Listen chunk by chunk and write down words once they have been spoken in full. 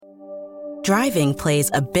Driving plays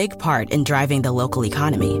a big part in driving the local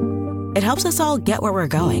economy. It helps us all get where we're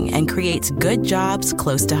going and creates good jobs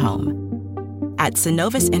close to home. At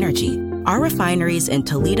Synovus Energy, our refineries in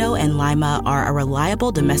Toledo and Lima are a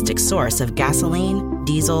reliable domestic source of gasoline,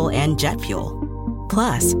 diesel, and jet fuel.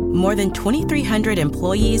 Plus, more than 2,300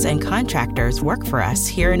 employees and contractors work for us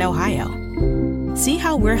here in Ohio. See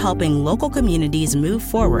how we're helping local communities move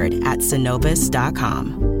forward at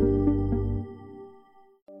Synovus.com.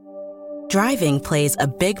 Driving plays a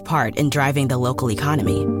big part in driving the local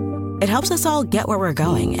economy. It helps us all get where we're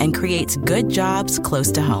going and creates good jobs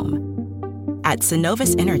close to home. At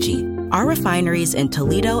Synovus Energy, our refineries in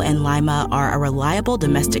Toledo and Lima are a reliable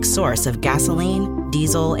domestic source of gasoline,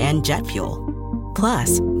 diesel, and jet fuel.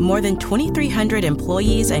 Plus, more than 2,300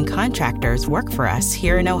 employees and contractors work for us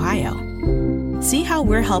here in Ohio. See how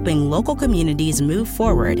we're helping local communities move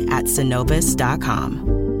forward at Synovus.com.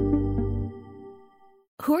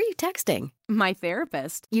 Who are you texting? My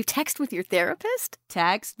therapist. You text with your therapist?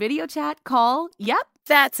 Text, video chat, call. Yep.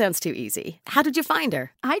 That sounds too easy. How did you find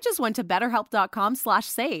her? I just went to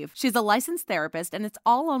betterhelp.com/save. She's a licensed therapist and it's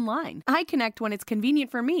all online. I connect when it's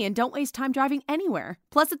convenient for me and don't waste time driving anywhere.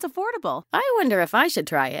 Plus, it's affordable. I wonder if I should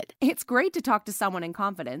try it. It's great to talk to someone in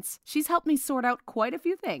confidence. She's helped me sort out quite a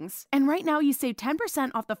few things. And right now you save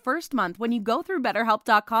 10% off the first month when you go through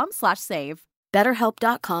betterhelp.com/save.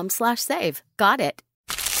 Betterhelp.com/save. Got it.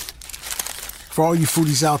 For all you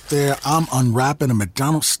foodies out there, I'm unwrapping a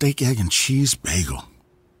McDonald's steak, egg, and cheese bagel.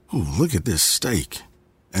 Ooh, look at this steak.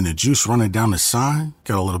 And the juice running down the side.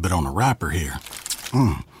 Got a little bit on the wrapper here.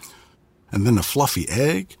 And then the fluffy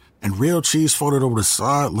egg and real cheese folded over the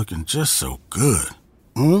side looking just so good.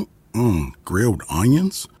 Grilled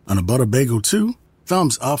onions and a butter bagel too.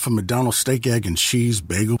 Thumbs up for McDonald's steak, egg, and cheese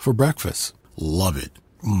bagel for breakfast. Love it.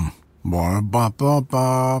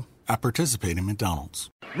 Ba-ba-ba-ba. I participate in McDonald's.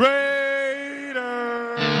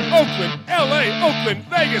 Oakland, L.A., Oakland,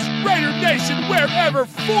 Vegas, Raider Nation, wherever,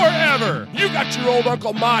 forever. You got your old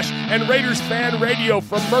Uncle Mosh and Raiders Fan Radio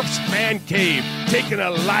from Murph's Man Cave, taking a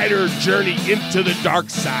lighter journey into the dark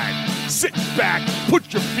side. Sit back,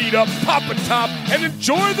 put your feet up, pop a top, and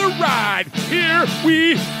enjoy the ride. Here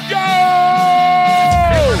we go!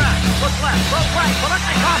 Look left, look right,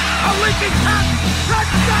 Voloknikov, a leaping pass,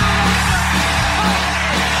 touchdown!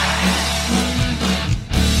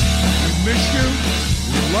 We miss you.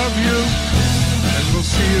 Love you, and we'll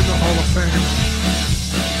see you in the Hall of Fame.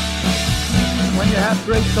 When you have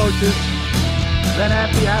great coaches, then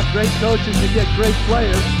after you have great coaches, you get great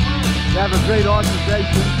players. You have a great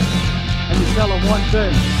organization, and you tell them one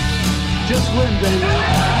thing: just win, baby.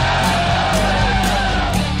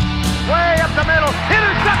 Way up the middle,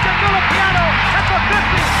 intercepted Filipiano at the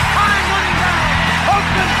 50, time running down.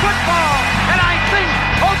 Oakland football, and I think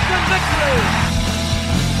Oakland victory.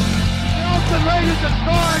 The Raiders have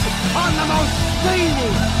scored on the most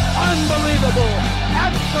zany, unbelievable,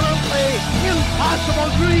 absolutely impossible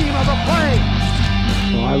dream of a play.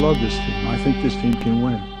 Well, I love this team. I think this team can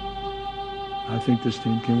win.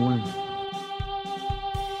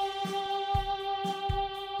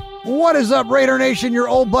 What is up, Raider Nation? Your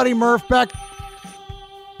old buddy Murph back.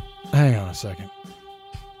 Hang on a second.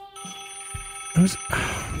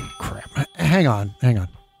 Crap. Hang on.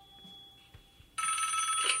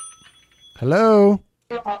 Hello?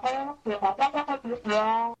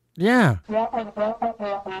 Yeah.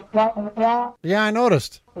 Yeah, I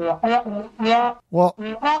noticed. Well,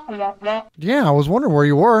 yeah, I was wondering where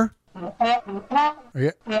you were.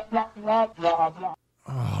 Yeah.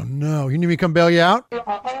 Oh, no. You need me to come bail you out?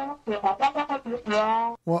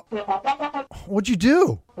 Well, what'd you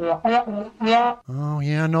do? Oh,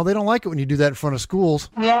 yeah, no, they don't like it when you do that in front of schools.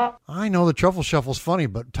 I know the truffle shuffle's funny,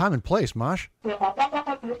 but time and place, Mosh.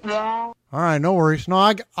 All right, no worries.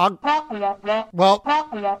 No, well,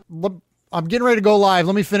 I'm getting ready to go live.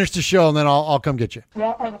 Let me finish the show, and then I'll come get you.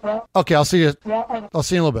 Okay, I'll see you. I'll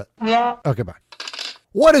see you in a little bit. Okay, bye.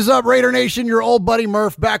 What is up, Raider Nation? Your old buddy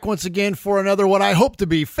Murph back once again for another what I hope to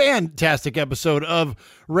be fantastic episode of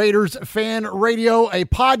Raiders Fan Radio, a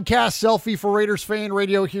podcast selfie for Raiders Fan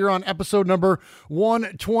Radio here on episode number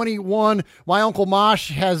 121. My Uncle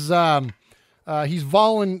Mosh has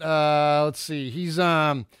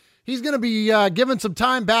he's going to be giving some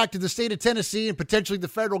time back to the state of Tennessee and potentially the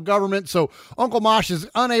federal government. So Uncle Mosh is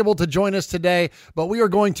unable to join us today, but we are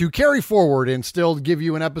going to carry forward and still give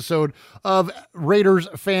you an episode of Raiders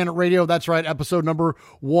Fan Radio. That's right, episode number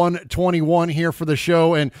 121 here for the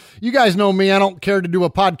show. And you guys know me, I don't care to do a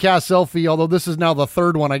podcast selfie, although this is now the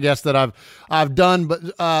third one, I guess, that I've done.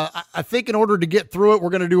 But I think in order to get through it,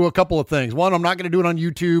 we're going to do a couple of things. One, I'm not going to do it on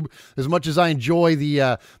YouTube as much as I enjoy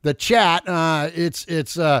the chat.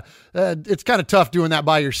 it's kind of tough doing that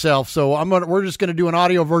by yourself. So we're just going to do an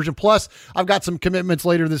audio version. Plus, I've got some commitments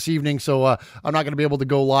later this evening, so I'm not going to be able to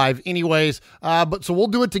go live anyways. But so we'll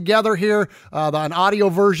do it together here, an audio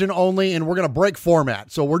version only, and we're going to break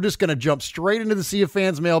format. So we're just going to jump straight into the Sea of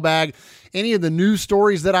Fans mailbag. Any of the news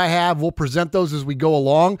stories that I have, we'll present those as we go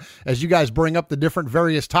along, as you guys bring up the different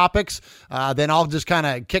various topics. Then I'll just kind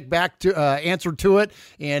of kick back to answer to it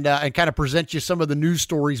and kind of present you some of the news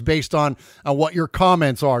stories based on what your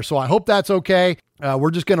comments are. So I hope that's okay.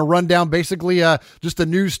 We're just going to run down basically just the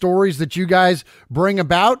news stories that you guys bring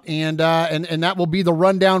about, and that will be the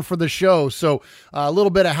rundown for the show. So a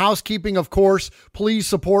little bit of housekeeping, of course. Please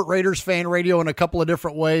support Raiders Fan Radio in a couple of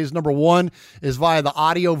different ways. Number one is via the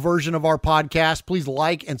audio version of our podcast. Please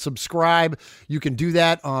like and subscribe. You can do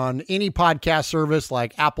that on any podcast service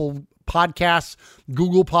like Apple Podcasts,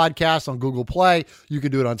 Google Podcasts on Google Play. You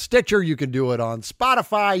can do it on Stitcher. You can do it on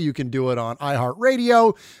Spotify. You can do it on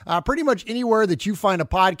iHeartRadio. Pretty much anywhere that you find a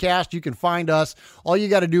podcast, you can find us. All you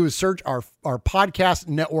got to do is search our podcast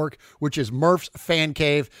network, which is Murph's Fan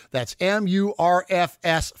Cave. That's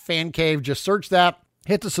MURFS Fan Cave. Just search that.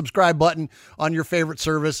 Hit the subscribe button on your favorite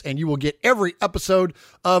service, and you will get every episode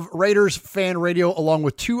of Raiders Fan Radio, along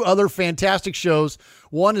with two other fantastic shows.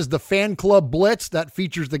 One is the Fan Club Blitz that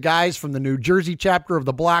features the guys from the New Jersey chapter of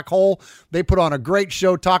the Black Hole. They put on a great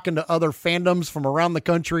show talking to other fandoms from around the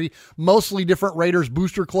country, mostly different Raiders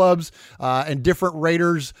booster clubs and different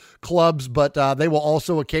Raiders clubs, but they will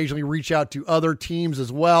also occasionally reach out to other teams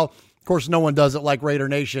as well. Of course, no one does it like Raider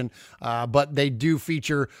Nation, but they do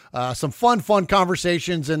feature some fun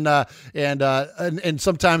conversations, and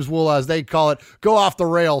sometimes we'll, as they call it, go off the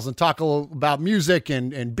rails and talk a little about music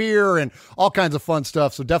and beer and all kinds of fun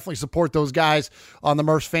stuff. So definitely support those guys on the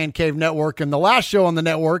Murph's Fan Cave Network. And the last show on the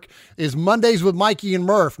network is Mondays with Mikey and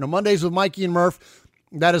Murph. Now, Mondays with Mikey and Murph,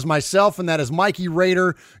 that is myself, and that is Mikey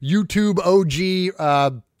Raider, YouTube OG,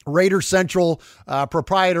 Raider Central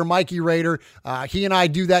proprietor Mikey Raider. He and I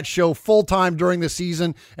do that show full-time during the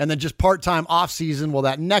season and then just part-time off-season. Well,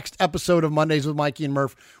 that next episode of Mondays with Mikey and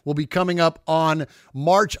Murph will be coming up on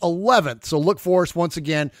March 11th. So look for us once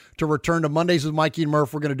again to return to Mondays with Mikey and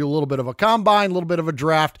Murph. We're going to do a little bit of a combine, a little bit of a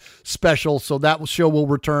draft special. So that show will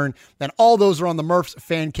return. And all those are on the Murph's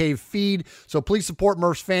Fan Cave feed. So please support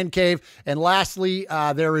Murph's Fan Cave. And lastly,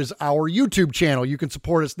 there is our YouTube channel. You can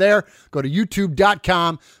support us there. Go to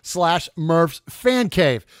youtube.com/Murph's Fan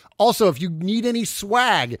Cave. Also, if you need any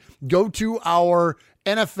swag, go to our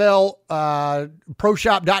NFL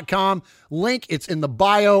ProShop.com link. It's in the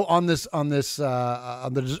bio on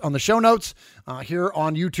the show notes here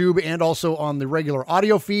on YouTube and also on the regular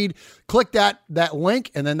audio feed. Click that link,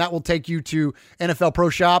 and then that will take you to NFL Pro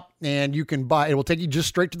Shop, and you can buy. It will take you just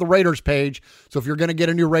straight to the Raiders page. So if you're going to get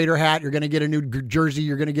a new Raider hat, you're going to get a new jersey,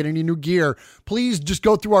 you're going to get any new gear, please just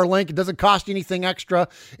go through our link. It doesn't cost you anything extra,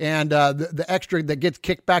 and the extra that gets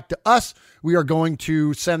kicked back to us, we are going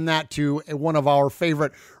to send that to one of our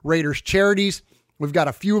favorite Raiders charities. We've got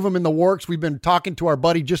a few of them in the works. We've been talking to our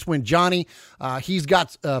buddy Just Win Johnny. He's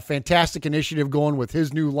got a fantastic initiative going with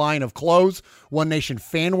his new line of clothes, One Nation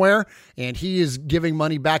Fanwear, and he is giving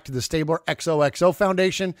money back to the Stabler XOXO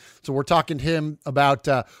Foundation. So we're talking to him about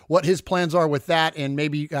what his plans are with that and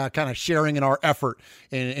maybe kind of sharing in our effort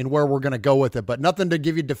and where we're going to go with it. But nothing to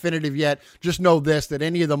give you definitive yet. Just know this, that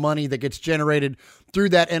any of the money that gets generated through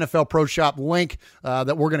that NFL Pro Shop link,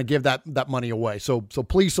 that we're going to give that money away. So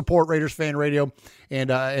please support Raiders Fan Radio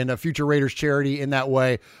and a future Raiders charity in that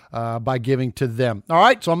way by giving to them. All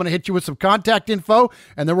right, so I'm going to hit you with some contact info,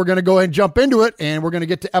 and then we're going to go ahead and jump into it, and we're going to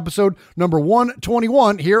get to episode number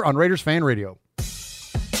 121 here on Raiders Fan Radio.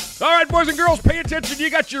 All right, boys and girls, pay attention.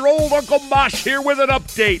 You got your old Uncle Mosh here with an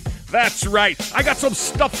update. That's right. I got some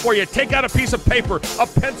stuff for you. Take out a piece of paper, a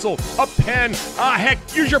pencil, a pen. Heck,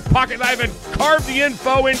 use your pocket knife and carve the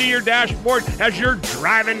info into your dashboard as you're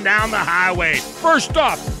driving down the highway. First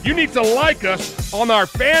off, you need to like us on our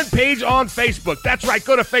fan page on Facebook. That's right.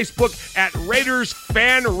 Go to Facebook at Raiders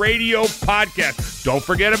Fan Radio Podcast. Don't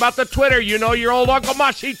forget about the Twitter. You know your old Uncle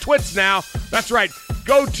Mosh, he twits now. That's right.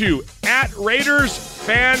 Go to at Raiders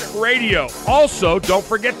Fan Radio. Also, don't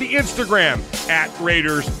forget the Instagram at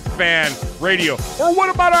Raiders Fan Radio. Or what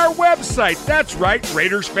about our website? That's right,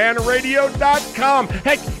 RaidersFanRadio.com.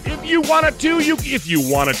 Heck, if you want to,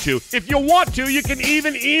 you can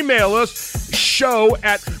even email us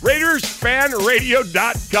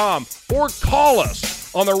show@RaidersFanRadio.com or call us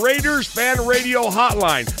on the Raiders Fan Radio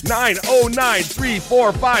hotline,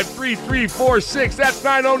 909-345-3346. That's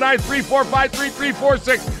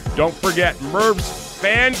 909-345-3346. Don't forget Murph's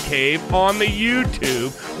Fan Cave on the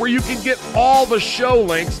YouTube, where you can get all the show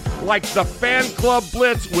links like the Fan Club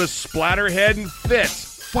Blitz with Splatterhead and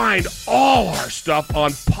Fitz. Find all our stuff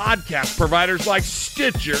on podcast providers like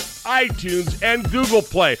Stitcher, iTunes, and Google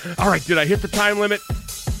Play. All right, did I hit the time limit?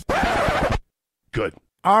 Good.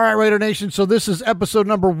 All right, Raider Nation. So this is episode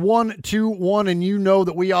number 121, and you know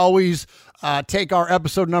that we always take our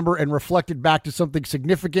episode number and reflect it back to something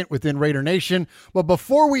significant within Raider Nation. But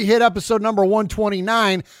before we hit episode number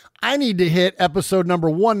 129, I need to hit episode number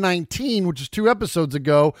 119, which is 2 episodes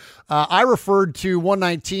ago. I referred to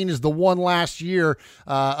 119 as the one last year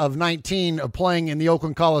of 19 of playing in the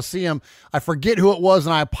Oakland Coliseum. I forget who it was,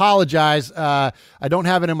 and I apologize. I don't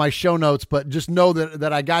have it in my show notes, but just know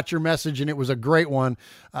that I got your message, and it was a great one.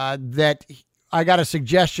 That I got a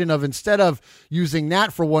suggestion of, instead of using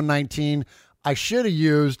that for 119, I should have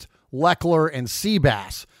used Leckler and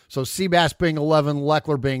Seabass. So Seabass being 11,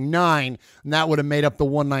 Leckler being 9, and that would have made up the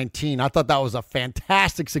 119. I thought that was a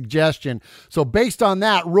fantastic suggestion. So based on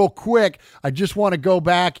that, real quick, I just want to go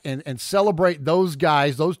back and celebrate those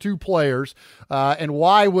guys, those 2 players, and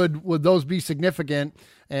why would those be significant?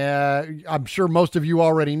 I'm sure most of you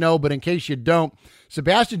already know, but in case you don't,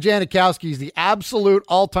 Sebastian Janikowski is the absolute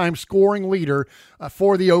all-time scoring leader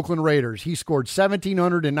for the Oakland Raiders. He scored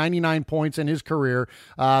 1,799 points in his career.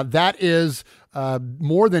 That is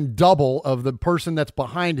more than double of the person that's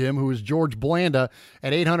behind him, who is George Blanda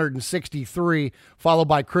at 863, followed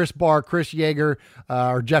by Chris Barr, Chris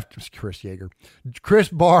Barr, Jeff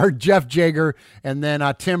Jaeger, and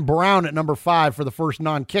then Tim Brown at number 5 for the first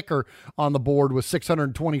non-kicker on the board with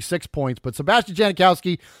 626 points. But Sebastian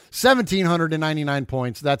Janikowski, 1,799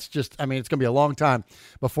 points. That's just, it's going to be a long time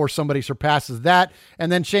before somebody surpasses that.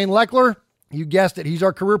 And then Shane Leckler, you guessed it, he's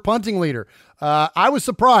our career punting leader. I was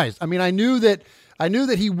surprised. I knew that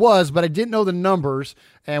he was, but I didn't know the numbers.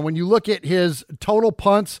 And when you look at his total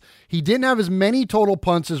punts, he didn't have as many total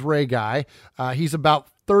punts as Ray Guy. He's about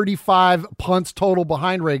 35 punts total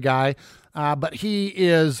behind Ray Guy, but he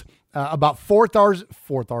is about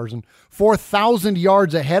 4,000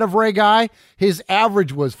 yards ahead of Ray Guy. His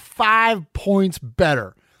average was 5 points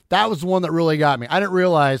better. That was the one that really got me. I didn't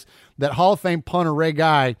realize that Hall of Fame punter Ray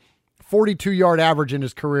Guy, 42-yard average in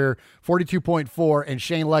his career, 42.4, and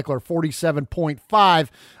Shane Leckler,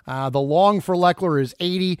 47.5. The long for Leckler is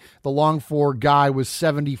 80. The long for Guy was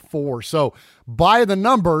 74. So by the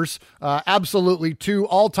numbers, absolutely 2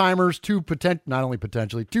 all-timers, 2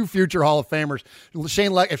 future Hall of Famers. If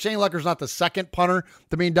Shane Leckler's not the second punter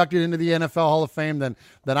to be inducted into the NFL Hall of Fame, then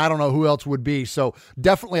I don't know who else would be. So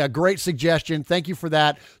definitely a great suggestion. Thank you for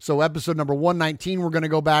that. So episode number 119, we're going to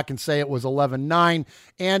go back and say it was 11-9.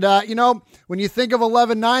 And, when you think of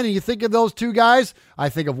 11-9 and you think of those 2 guys, I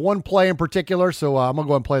think of one play in particular. So I'm going to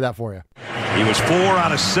go ahead and play that for you. He was 4 out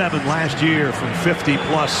of 7 last year from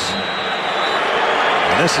 50-plus.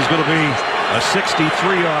 And this is going to be a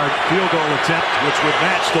 63-yard field goal attempt, which would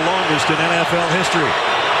match the longest in NFL history.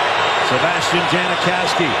 Sebastian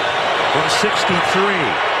Janikowski from 63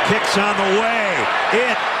 kicks on the way.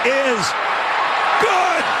 It is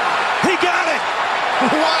good. He got it.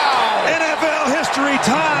 Wow. NFL history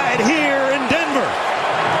tied here in Denver.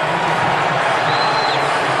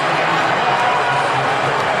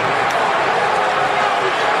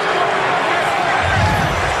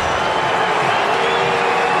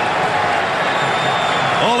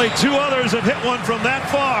 Only 2 others have hit one from that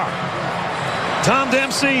far. Tom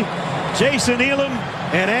Dempsey, Jason Elam,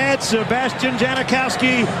 and add Sebastian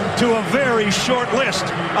Janikowski to a very short list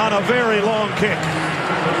on a very long kick.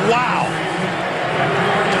 Wow.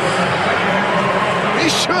 He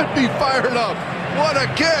should be fired up. What a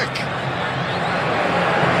kick.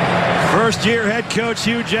 First-year head coach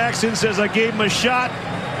Hugh Jackson says, I gave him a shot.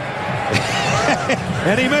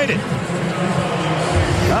 And he made it.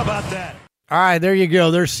 How about that? All right, there you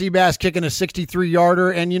go. There's Seabass kicking a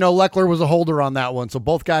 63-yarder, and Leckler was a holder on that one. So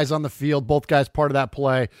both guys on the field, both guys part of that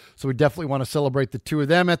play. So we definitely want to celebrate the 2 of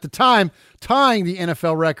them. At the time, tying the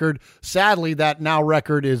NFL record. Sadly, that now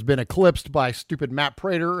record has been eclipsed by stupid Matt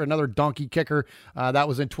Prater, another donkey kicker. That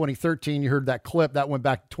was in 2013. You heard that clip. That went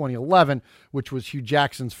back to 2011, which was Hugh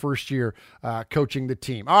Jackson's first year coaching the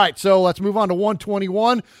team. All right, so let's move on to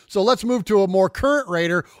 121. So let's move to a more current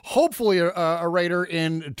Raider, hopefully a Raider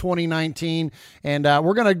in 2019. And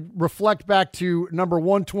we're going to reflect back to number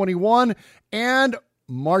 121 and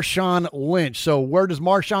Marshawn Lynch. So where does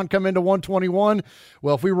Marshawn come into 121?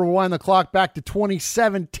 Well, if we rewind the clock back to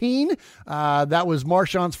 2017, that was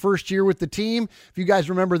Marshawn's first year with the team. If you guys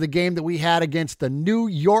remember the game that we had against the New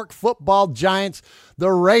York Football Giants, the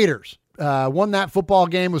Raiders won that football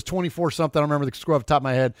game. It was 24-something. I don't remember the score off the top of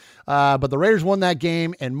my head. But the Raiders won that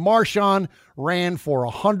game, and Marshawn ran for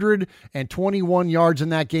 121 yards in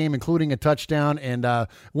that game, including a touchdown, and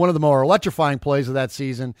one of the more electrifying plays of that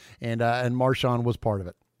season, and Marshawn was part of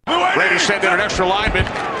it. Raiders send in an extra lineman,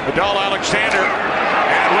 Adal Alexander,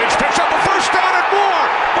 and Lynch picks up a first down and more.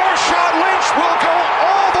 Marshawn Lynch will go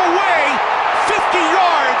all the way, 50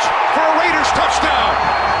 yards for a Raiders touchdown.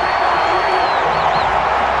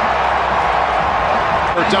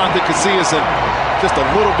 Jonathan Casillas just a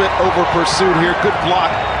little bit over pursuit here. Good block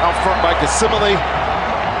out front by Casimile.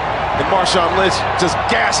 And Marshawn Lynch just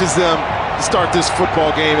gashes them to start this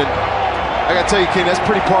football game. And I got to tell you, Ken, that's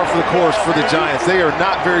pretty par for the course for the Giants. They are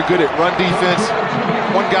not very good at run defense.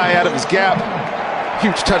 One guy out of his gap.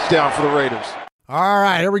 Huge touchdown for the Raiders. All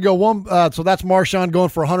right, here we go. So that's Marshawn going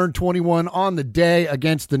for 121 on the day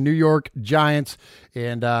against the New York Giants.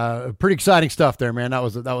 And pretty exciting stuff there, man. That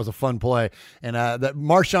was a fun play. And that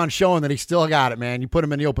Marshawn showing that he still got it, man. You put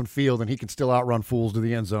him in the open field, and he can still outrun fools to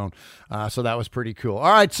the end zone. So that was pretty cool.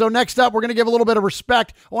 All right, so next up, we're going to give a little bit of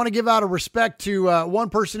respect. I want to give out a respect to one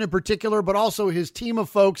person in particular, but also his team of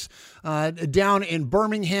folks down in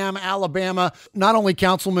Birmingham, Alabama. Not only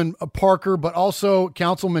Councilman Parker, but also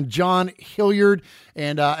Councilman John Hilliard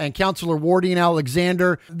and Councilor Wardine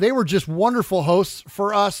Alexander. They were just wonderful hosts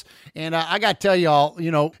for us. And I got to tell y'all,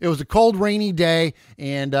 it was a cold, rainy day,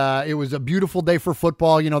 and it was a beautiful day for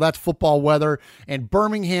football. That's football weather. And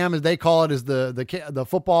Birmingham, as they call it, is the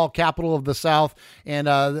football capital of the South. And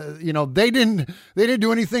they didn't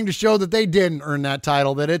do anything to show that they didn't earn that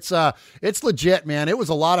title. That it's legit, man. It was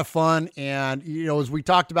a lot of fun. And as we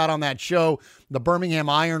talked about on that show, the Birmingham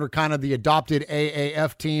Iron are kind of the adopted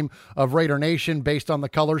AAF team of Raider Nation based on the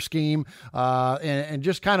color scheme and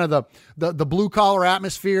just kind of the blue collar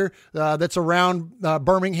atmosphere that's around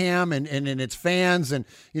Birmingham and its fans. And,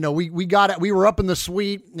 we got it. We were up in the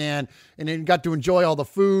suite and then got to enjoy all the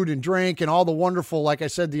food and drink and all the wonderful, like I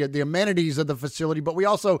said, the amenities of the facility. But we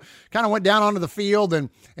also kind of went down onto the field and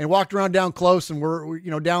walked around down close, and we're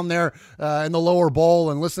down there in the lower bowl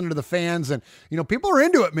and listening to the fans. And, people are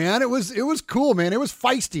into it, man. It was cool, man. It was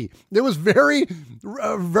feisty. It was very,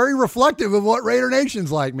 very reflective of what Raider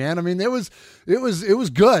Nation's like, man. I mean, it was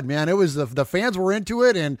good, man. It was the fans were into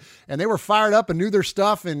it and they were fired up and knew their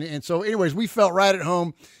stuff. And so anyways, we felt right at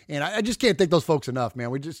home, and I just can't thank those folks enough,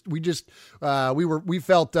 man. We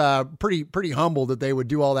felt pretty humbled that they would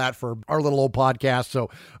do all that for our little old podcast. So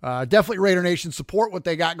definitely Raider Nation, support what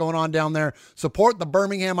they got going on down there. Support the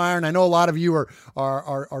Birmingham Iron. I know a lot of you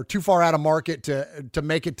are too far out of market to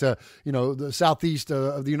make it to, the southeast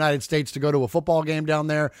of the United States to go to a football game down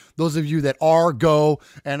there. Those of you that are, go.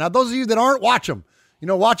 And those of you that aren't, watch them.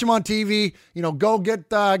 Watch them on TV. Go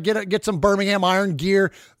get some Birmingham Iron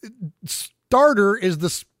gear. Starter is the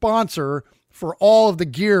sponsor for all of the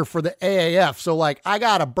gear for the AAF. So I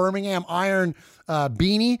got a Birmingham Iron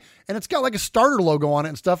beanie, and it's got like a starter logo on it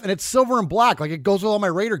and stuff, and it's silver and black, like it goes with all my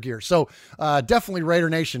Raider gear. So definitely Raider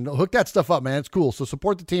Nation, hook that stuff up, man. It's cool. So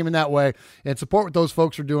support the team in that way and support what those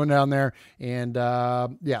folks are doing down there. And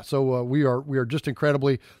so we are just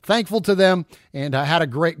incredibly thankful to them, and had a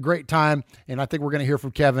great time. And I think we're going to hear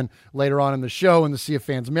from Kevin later on in the show in the Sea of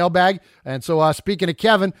Fans mailbag. And so speaking of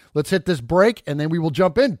Kevin, let's hit this break, and then we will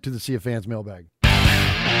jump into the Sea of Fans mailbag.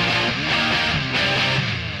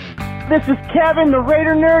 This is Kevin, the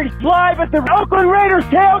Raider Nerd, live at the Oakland Raiders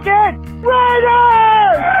tailgate.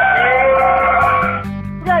 Raiders!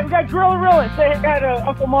 We got Gorilla. Say hi to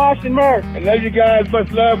Uncle Mosh and Murph. I love you guys.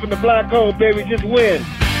 Much love from the black hole, baby. Just win.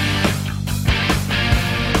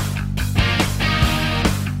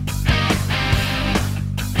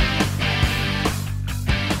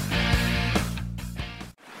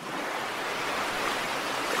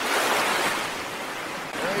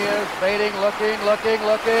 Fading, looking.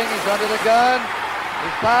 He's under the gun.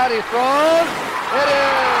 He's caught. He throws. It is.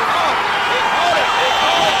 Oh, he caught it.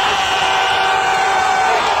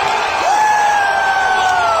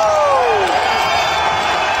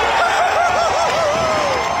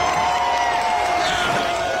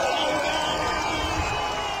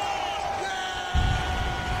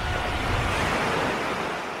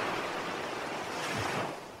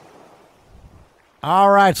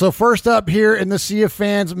 All right, so first up here in the Sea of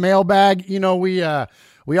Fans mailbag,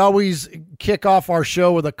 we always kick off our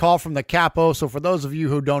show with a call from the Capo. So for those of you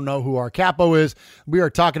who don't know who our Capo is, we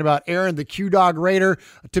are talking about Aaron the Q-Dog Raider.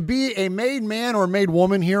 To be a made man or made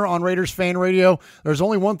woman here on Raiders Fan Radio, there's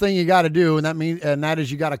only one thing you got to do, and that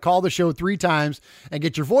is you got to call the show 3 times and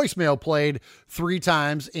get your voicemail played 3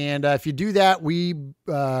 times. And if you do that, we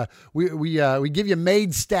give you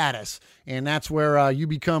maid status. and that's where you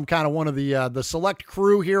become kind of one of the select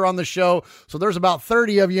crew here on the show. So there's about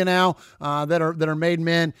 30 of you now that are made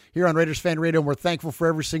men here on Raiders Fan Radio, and we're thankful for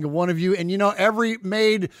every single one of you. And, every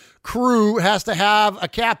made crew has to have a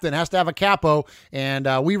captain, has to have a capo, and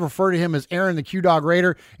we refer to him as Aaron the Q-Dog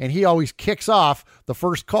Raider, and he always kicks off the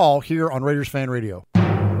first call here on Raiders Fan Radio.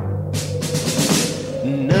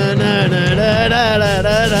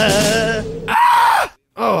 Ah!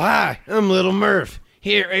 Oh, hi, I'm Little Murph.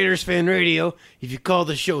 Here at Raiders Fan Radio, if you call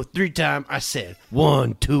the show 3 times, I said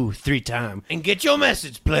 1, 2, 3 times, and get your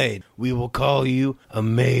message played, we will call you a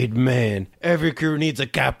made man. Every crew needs a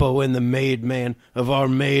capo, and the made man of our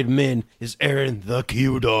made men is Aaron the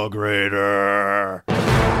Q-Dog Raider.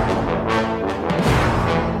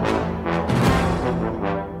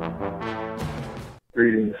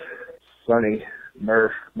 Greetings, Sonny,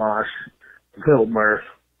 Murph, Mosh, Little Murph.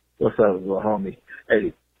 What's up, little homie?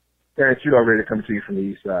 Hey, Aaron Q-Dog Raider coming to you from the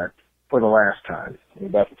east side for the last time. I'm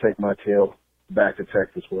about to take my tail back to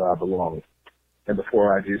Texas where I belong. And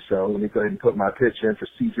before I do so, let me go ahead and put my pitch in for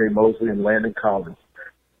C.J. Mosley and Landon Collins.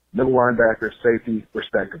 Middle linebacker, safety,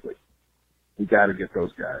 respectively. We got to get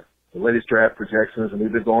those guys. The latest draft projections, and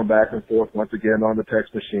we've been going back and forth once again on the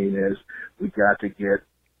text machine, is we got to get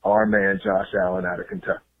our man Josh Allen out of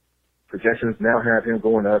Kentucky. Projections now have him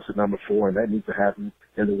going up to number 4, and that needs to happen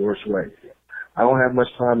in the worst way. I don't have much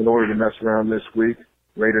time in order to mess around this week,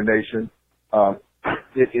 Raider Nation.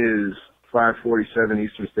 It is 5:47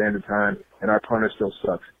 Eastern Standard Time, and our punter still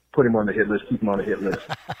sucks. Put him on the hit list. Keep him on the hit list.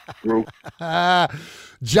 Drew.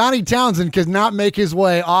 Johnny Townsend could not make his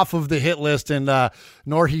way off of the hit list, and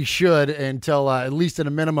nor he should until at least at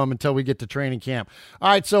a minimum until we get to training camp. All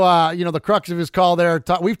right, so the crux of his call there.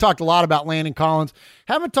 We've talked a lot about Landon Collins.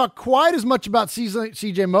 Haven't talked quite as much about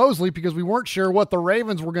C.J. Mosley because we weren't sure what the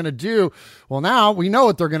Ravens were going to do. Well, now we know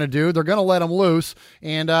what they're going to do. They're going to let him loose,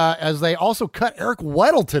 and as they also cut Eric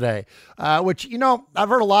Weddle today, which I've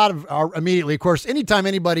heard a lot of immediately. Of course, anytime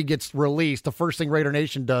anybody gets released, the first thing Raider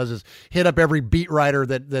Nation does is hit up every beat writer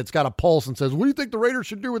that's got a pulse and says, what do you think the Raiders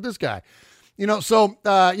should do with this guy? So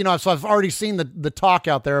I've already seen the talk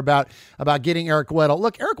out there about getting Eric Weddle.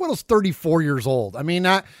 Look, Eric Weddle's 34 years old.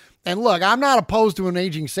 And look, I'm not opposed to an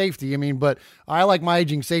aging safety. But I like my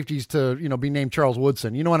aging safeties to, be named Charles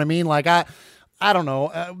Woodson. You know what I mean? Like, I don't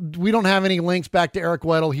know. We don't have any links back to Eric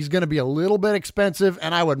Weddle. He's going to be a little bit expensive,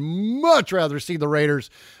 and I would much rather see the Raiders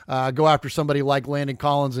go after somebody like Landon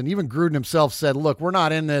Collins. And even Gruden himself said, look, we're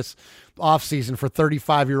not in this offseason for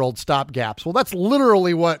 35-year-old stopgaps. Well, that's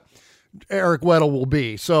literally what Eric Weddle will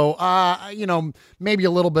be. So, maybe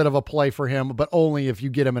a little bit of a play for him, but only if you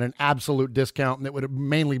get him at an absolute discount, and it would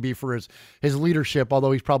mainly be for his leadership,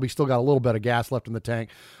 although he's probably still got a little bit of gas left in the tank.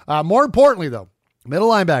 More importantly, though, middle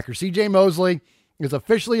linebacker C.J. Mosley is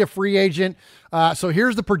officially a free agent. So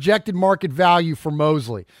here's the projected market value for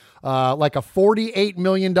Mosley. Like a $48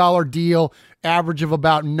 million deal, average of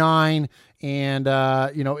about 9. And,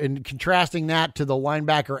 in contrasting that to the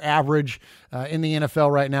linebacker average in the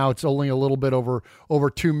NFL right now, it's only a little bit over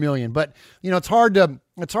 $2 million. But, it's hard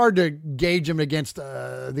to gauge him against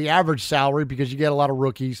the average salary because you get a lot of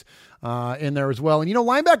rookies in there as well. And,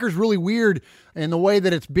 linebacker is really weird in the way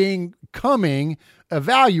that it's becoming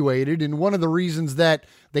evaluated. And one of the reasons that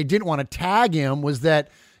they didn't want to tag him was that,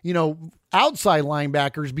 outside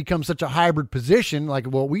linebackers become such a hybrid position, like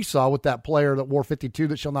what we saw with that player that wore 52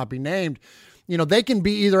 that shall not be named. They can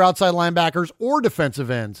be either outside linebackers or defensive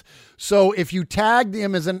ends. So if you tag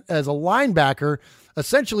him as a linebacker,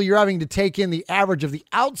 essentially you're having to take in the average of the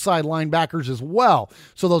outside linebackers as well.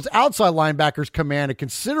 So those outside linebackers command a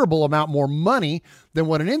considerable amount more money than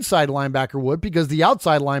what an inside linebacker would because the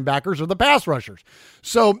outside linebackers are the pass rushers.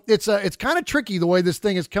 So it's kind of tricky the way this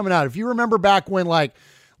thing is coming out. If you remember back when like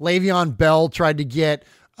Le'Veon Bell tried to get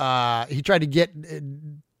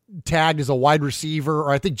tagged as a wide receiver, or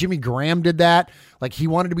I think Jimmy Graham did that. Like he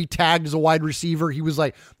wanted to be tagged as a wide receiver. He was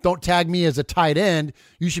like, don't tag me as a tight end.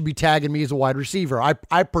 You should be tagging me as a wide receiver.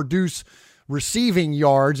 I produce receiving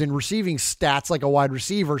yards and receiving stats like a wide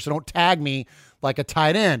receiver. So don't tag me like a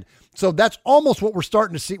tight end. So that's almost what we're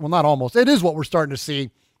starting to see. Well, not almost. It is what we're starting to see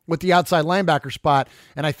with the outside linebacker spot.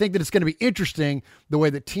 And I think that it's going to be interesting the way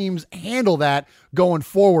that teams handle that going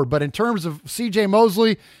forward. But in terms of C.J.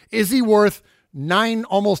 Mosley, is he worth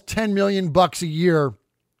almost $10 million a year?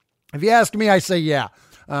 If you ask me, I say yeah.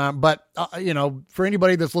 But for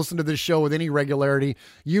anybody that's listened to this show with any regularity,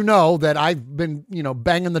 you know that I've been,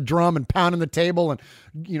 banging the drum and pounding the table and,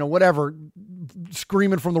 whatever,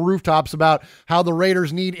 screaming from the rooftops about how the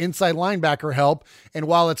Raiders need inside linebacker help. And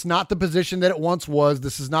while it's not the position that it once was,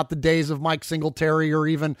 this is not the days of Mike Singletary or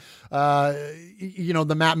even,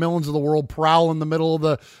 the Matt Millens of the world prowl in the middle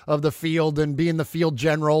of the field and being the field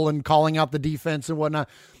general and calling out the defense and whatnot.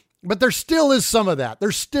 But there still is some of that.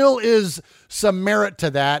 There still is some merit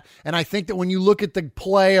to that. And I think that when you look at the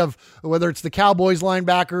play of whether it's the Cowboys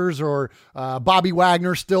linebackers or Bobby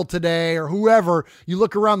Wagner still today or whoever, you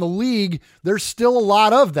look around the league, there's still a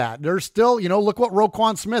lot of that. There's still, look what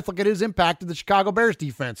Roquan Smith, look at his impact to the Chicago Bears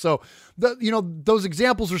defense. So, those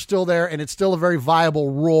examples are still there, and it's still a very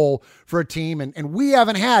viable role for a team. And we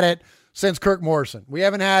haven't had it since Kirk Morrison. We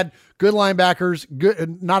haven't had good linebackers,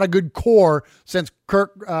 not a good core since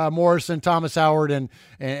Kirk Morrison, Thomas Howard, and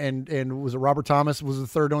was it Robert Thomas was the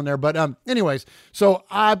third one there. But anyways, so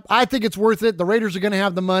I think it's worth it. The Raiders are going to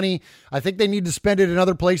have the money. I think they need to spend it in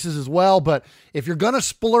other places as well. But if you're going to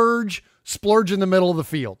splurge in the middle of the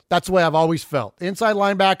field. That's the way I've always felt. Inside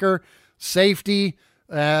linebacker, safety,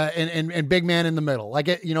 and big man in the middle. Like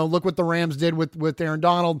look what the Rams did with Aaron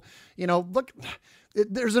Donald. Look.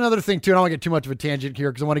 There's another thing too, and I don't want to get too much of a tangent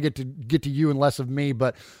here because I want to get to you and less of me.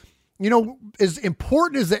 But as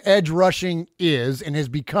important as the edge rushing is and has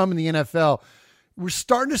become in the NFL, we're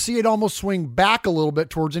starting to see it almost swing back a little bit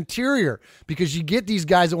towards interior because you get these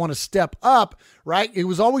guys that want to step up, right? It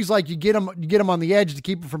was always like you get them on the edge to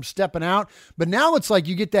keep them from stepping out. But now it's like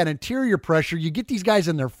you get that interior pressure. You get these guys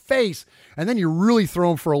in their face, and then you really throw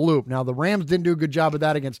them for a loop. Now, the Rams didn't do a good job of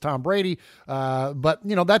that against Tom Brady, but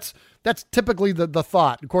that's typically the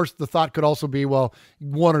thought. Of course, the thought could also be, well,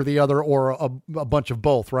 one or the other or a bunch of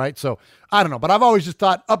both, right? So I don't know, but I've always just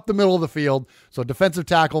thought up the middle of the field. So defensive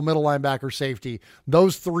tackle, middle linebacker, safety,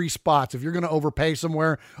 those three spots. If you're going to overpay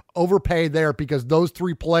somewhere, overpay there because those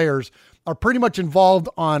three players are pretty much involved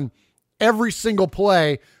on every single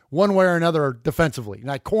play one way or another defensively.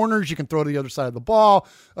 Now, corners, you can throw to the other side of the ball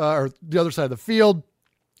or the other side of the field.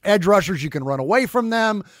 Edge rushers, you can run away from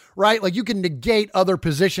them, right? Like you can negate other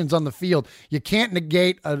positions on the field. You can't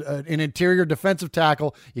negate an interior defensive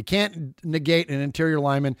tackle. You can't negate an interior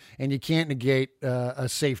lineman, and you can't negate a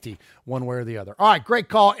safety one way or the other. All right, great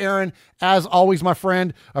call, Aaron. As always, my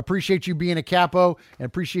friend, appreciate you being a capo and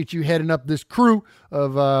appreciate you heading up this crew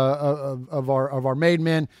of our made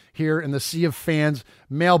men here in the Sea of Fans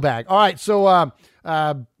mailbag. All right, so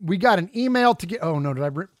we got an email to get. Oh no, did I?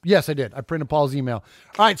 Yes, I did. I printed Paul's email.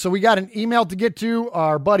 All right, so we got an email to get to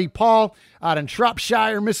our buddy Paul out in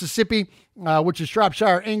Shropshire, Mississippi, which is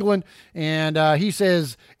Shropshire, England, and he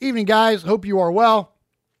says, "Evening, guys. Hope you are well.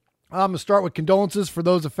 I'm going to start with condolences for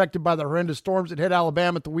those affected by the horrendous storms that hit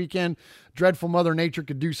Alabama at the weekend. Dreadful Mother Nature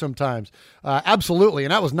could do sometimes." Absolutely.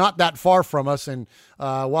 And that was not that far from us. And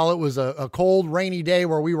while it was a cold, rainy day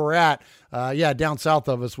where we were at, down south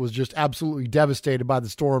of us was just absolutely devastated by the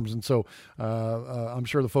storms. And so I'm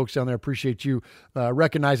sure the folks down there appreciate you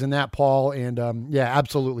recognizing that, Paul. And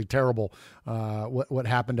absolutely terrible what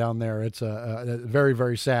happened down there. It's a very,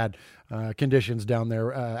 very sad conditions down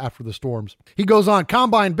there after the storms. He goes on,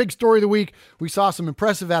 Combine, big story of the week. We saw some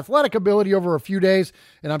impressive athletic ability over a few days,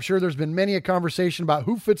 and I'm sure there's been many a conversation about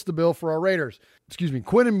who fits the bill for our Raiders.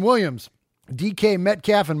 Quinnen Williams, DK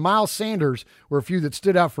Metcalf, and Miles Sanders were a few that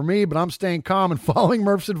stood out for me, but I'm staying calm and following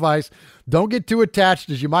Murph's advice. Don't get too attached,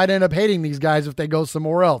 as you might end up hating these guys if they go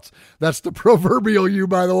somewhere else. That's the proverbial you,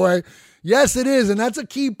 by the way. Yes, it is, and that's a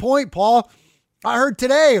key point, Paul. I heard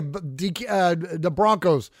today the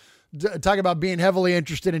Broncos talking about being heavily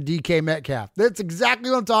interested in DK Metcalf. That's exactly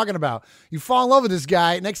what I'm talking about. You fall in love with this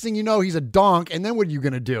guy. Next thing you know, he's a donk. And then what are you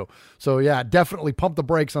going to do? So yeah, definitely pump the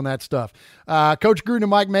brakes on that stuff. Coach Gruden and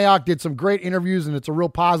Mike Mayock did some great interviews, and it's a real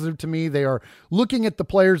positive to me. They are looking at the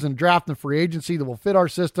players in draft and free agency that will fit our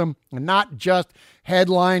system and not just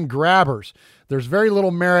headline grabbers. There's very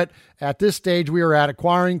little merit at this stage we are at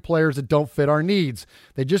acquiring players that don't fit our needs.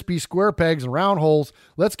 They just be square pegs and round holes.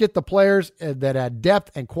 Let's get the players that add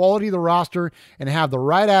depth and quality to the roster and have the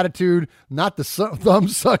right attitude, not the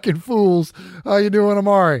thumb-sucking fools. How you doing,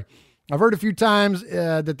 Amari? I've heard a few times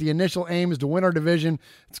that the initial aim is to win our division.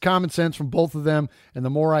 It's common sense from both of them, and the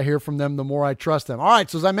more I hear from them, the more I trust them. All right,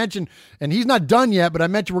 so as I mentioned, and he's not done yet, but I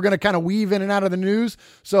mentioned we're going to kind of weave in and out of the news.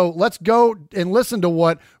 So let's go and listen to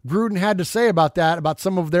what Gruden had to say about that, about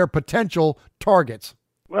some of their potential targets.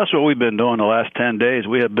 Well, that's what we've been doing the last 10 days.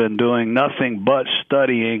 We have been doing nothing but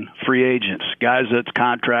studying free agents, guys that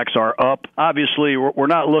contracts are up. Obviously, we're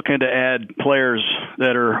not looking to add players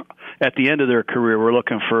that are at the end of their career. We're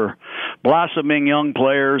looking for blossoming young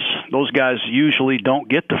players, those guys usually don't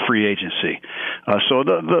get to free agency. So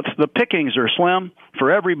the pickings are slim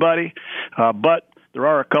for everybody, but there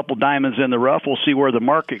are a couple diamonds in the rough. We'll see where the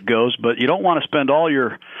market goes, but you don't want to spend all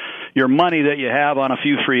your money that you have on a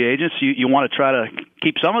few free agents. You want to try to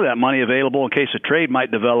keep some of that money available in case a trade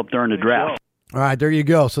might develop during the draft. All right, there you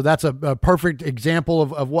go. So that's a perfect example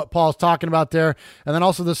of what Paul's talking about there. And then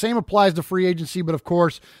also the same applies to free agency, but of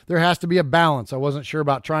course there has to be a balance. I wasn't sure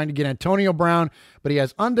about trying to get Antonio Brown, but he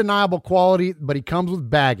has undeniable quality, but he comes with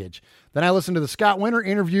baggage. Then I listened to the Scott Winter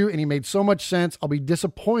interview, and he made so much sense. I'll be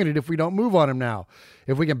disappointed if we don't move on him now.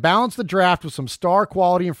 If we can balance the draft with some star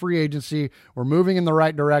quality in free agency, we're moving in the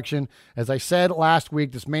right direction. As I said last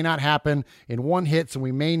week, this may not happen in one hit, so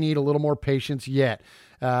we may need a little more patience yet.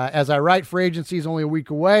 As I write, free agency is only a week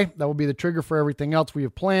away. That will be the trigger for everything else we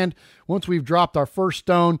have planned. Once we've dropped our first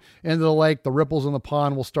stone into the lake, the ripples in the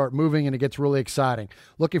pond will start moving, and it gets really exciting.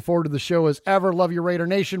 Looking forward to the show as ever. Love you, Raider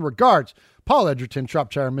Nation. Regards, Paul Edgerton,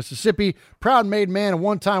 Shropshire, Mississippi. Proud made man and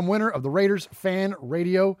one-time winner of the Raiders Fan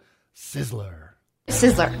Radio Sizzler.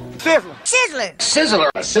 Sizzler. Sizzler. Sizzler.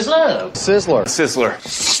 Sizzler. Sizzler. Sizzler.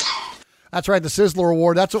 Sizzler. That's right, the Sizzler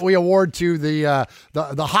Award. That's what we award to the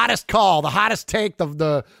hottest call, the hottest take,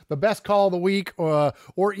 the best call of the week, or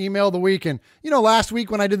email of the week. And, last week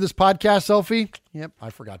when I did this podcast selfie,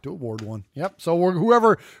 I forgot to award one. So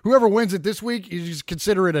whoever wins it this week, you just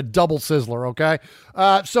consider it a double Sizzler, okay?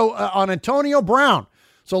 So on Antonio Brown.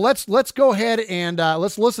 So let's go ahead and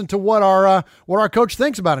let's listen to what our coach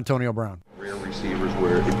thinks about Antonio Brown. Rare receivers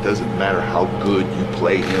where it doesn't matter how good you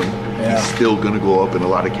play him, he's still going to go up in a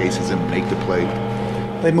lot of cases and make the play.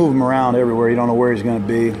 They move him around everywhere. You don't know where he's going to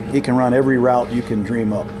be. He can run every route you can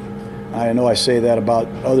dream up. I know I say that about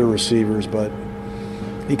other receivers, but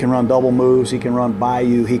he can run double moves. He can run by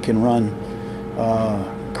you. He can run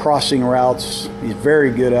crossing routes. He's very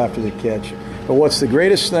good after the catch. But what's the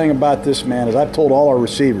greatest thing about this man is I've told all our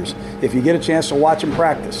receivers, if you get a chance to watch him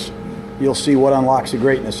practice, you'll see what unlocks the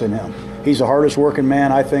greatness in him. He's the hardest working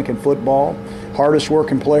man, I think, in football. Hardest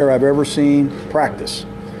working player I've ever seen practice.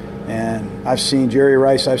 And I've seen Jerry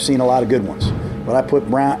Rice. I've seen a lot of good ones. But I put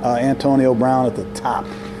Antonio Brown at the top.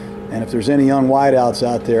 And if there's any young wideouts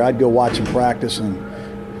out there, I'd go watch him practice, and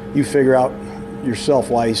you figure out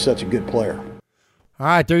yourself why he's such a good player. All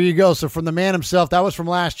right, there you go. So from the man himself, that was from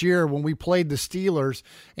last year when we played the Steelers.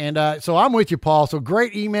 And so I'm with you, Paul. So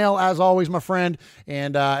great email, as always, my friend.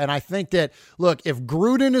 And I think that, look, if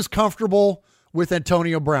Gruden is comfortable with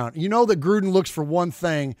Antonio Brown, you know that Gruden looks for one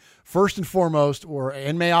thing, first and foremost,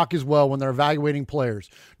 and Mayock as well, when they're evaluating players.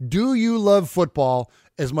 Do you love football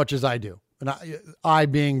as much as I do? And I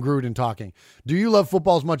being Gruden talking. Do you love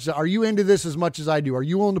football as much as are you into this as much as I do? Are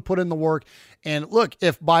you willing to put in the work? And look,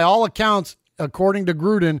 if by all accounts, according to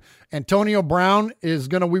Gruden, Antonio Brown is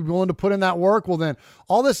going to be willing to put in that work, well then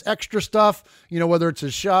all this extra stuff, whether it's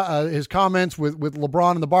his comments with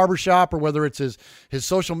LeBron in the barbershop, or whether it's his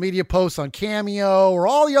social media posts on Cameo, or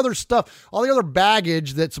all the other stuff, all the other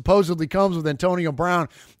baggage that supposedly comes with Antonio Brown,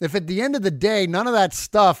 if at the end of the day, none of that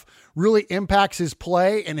stuff really impacts his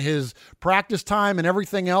play and his practice time and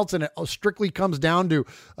everything else, and it strictly comes down to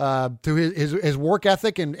his work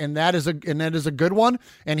ethic, and that is a good one,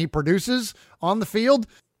 and he produces on the field,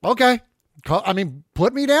 okay. I mean,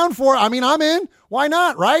 put me down for it. I mean, I'm in. Why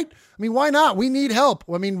not, right? I mean, why not? We need help.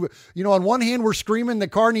 I mean, on one hand, we're screaming the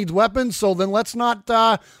car needs weapons, so then let's not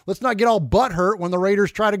get all butthurt when the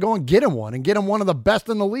Raiders try to go and get him one of the best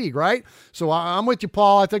in the league, right? So I'm with you,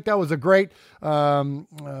 Paul. I think that was a great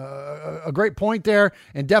point there,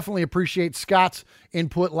 and definitely appreciate Scott's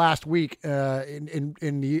input last week in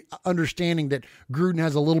the understanding that Gruden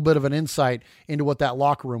has a little bit of an insight into what that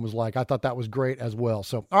locker room was like. I thought that was great as well.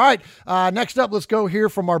 So, all right, next up, let's go hear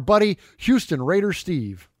from our buddy Houston Raider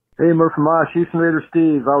Steve. Hey, Murph and Mosh, Houston Raider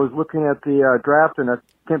Steve. I was looking at the draft, and I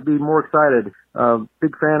can't be more excited.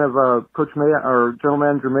 Big fan of Coach Mayock, or General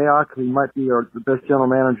Manager Mayock. He might be the best general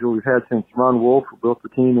manager we've had since Ron Wolf, who built the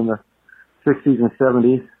team in the 60s and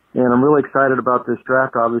 70s. And I'm really excited about this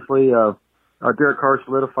draft, obviously. Derek Carr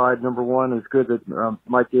solidified number one. It's good that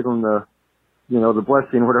Mike gave him the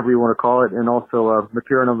blessing, whatever you want to call it. And also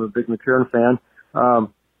McCarron, I'm a big McCarron fan.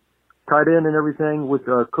 Tight end and everything with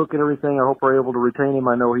Cook and everything. I hope we're able to retain him.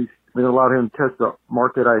 I know he's been allowed him to test the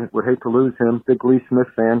market. I would hate to lose him. Big Lee Smith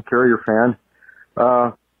fan, Carrier fan.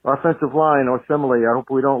 Offensive line, Osemele. I hope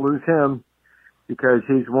we don't lose him because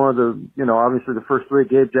he's one of the, obviously the first three.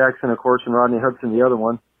 Gabe Jackson, of course, and Rodney Hudson, the other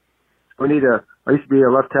one. I used to be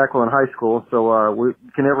a left tackle in high school, so we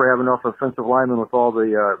can never have enough offensive linemen with all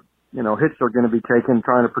the, hits that are going to be taken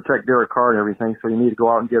trying to protect Derek Carr and everything. So you need to go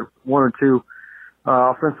out and get one or two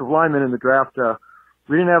offensive linemen in the draft.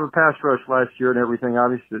 we didn't have a pass rush last year and everything.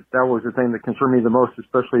 Obviously, that was the thing that concerned me the most,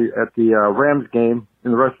 especially at the Rams game.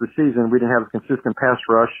 In the rest of the season, we didn't have a consistent pass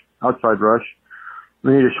rush, outside rush.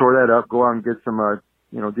 We need to shore that up, go out and get some,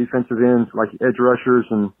 defensive ends like edge rushers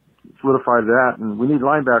and solidify that. And we need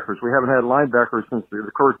linebackers. We haven't had linebackers since the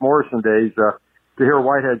Kurt Morrison days. Tahir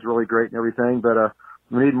Whitehead's really great and everything, but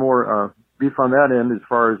we need more beef on that end as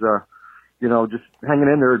far as just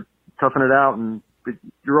hanging in there, toughing it out, and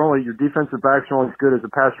your defensive backs are only as good as the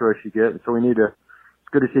pass rush you get. And so it's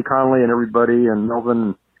good to see Conley and everybody and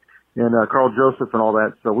Melvin and Carl Joseph and all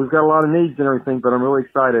that. So we've got a lot of needs and everything, but I'm really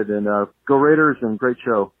excited. And go Raiders, and great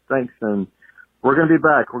show. Thanks. And we're going to be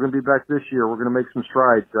back. We're going to be back this year. We're going to make some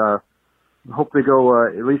strides. Hope they go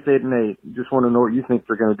at least 8-8. Just want to know what you think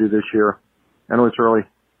they're going to do this year. I know it's early.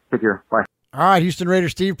 Take care. Bye. All right, Houston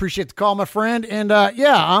Raiders, Steve. Appreciate the call, my friend. And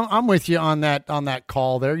I'm with you on that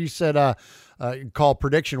call there. You said call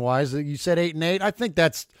prediction-wise, you said 8-8. I think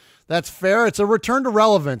that's fair. It's a return to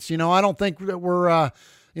relevance. I don't think that we're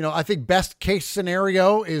I think best case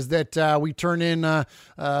scenario is that we turn in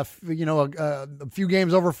a few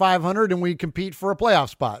games over 500 and we compete for a playoff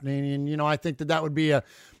spot. And I think that would be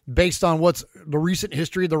based on what's the recent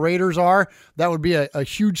history of the Raiders are, that would be a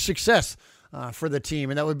huge success for the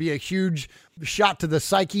team. And that would be a huge shot to the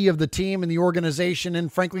psyche of the team and the organization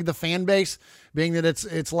and, frankly, the fan base, being that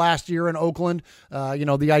it's last year in Oakland.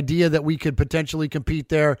 The idea that we could potentially compete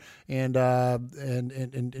there and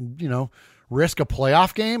risk a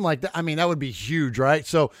playoff game like that, that would be huge, right?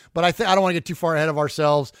 So, but I don't want to get too far ahead of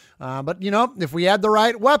ourselves. But if we had the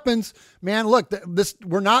right weapons, man, look,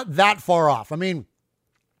 we're not that far off.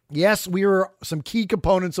 Yes, we were some key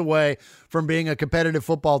components away from being a competitive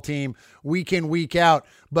football team week in, week out.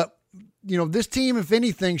 But, this team, if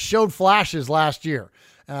anything, showed flashes last year.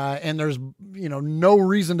 And there's, no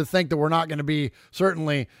reason to think that we're not going to be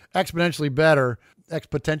certainly exponentially better,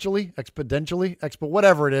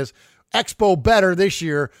 whatever it is, expo better this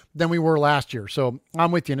year than we were last year. So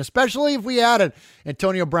I'm with you. And especially if we added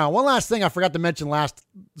Antonio Brown. One last thing I forgot to mention last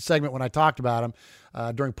segment when I talked about him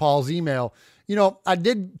during Paul's email. I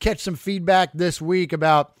did catch some feedback this week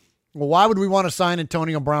about, why would we want to sign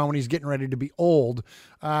Antonio Brown when he's getting ready to be old?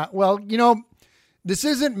 This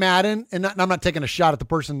isn't Madden, and I'm not taking a shot at the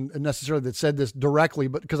person necessarily that said this directly,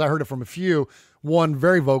 but because I heard it from a few, one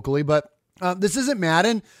very vocally, but this isn't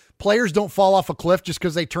Madden. Players don't fall off a cliff just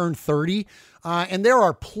because they turn 30. And there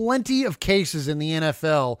are plenty of cases in the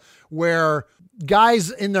NFL where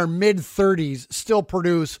guys in their mid-30s still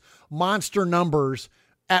produce monster numbers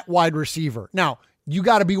at wide receiver. Now, you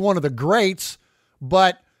got to be one of the greats,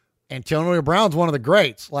 but Antonio Brown's one of the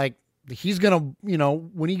greats. Like, he's going to,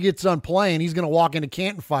 when he gets done playing, he's going to walk into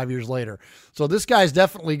Canton 5 years later. So this guy's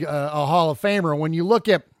definitely a Hall of Famer. When you look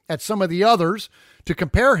at some of the others to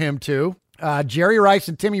compare him to, Jerry Rice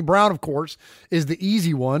and Timmy Brown, of course, is the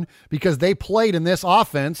easy one because they played in this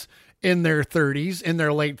offense in their 30s, in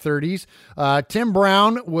their late 30s. Tim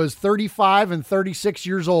Brown was 35 and 36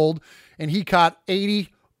 years old, and he caught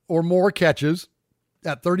 80 or more catches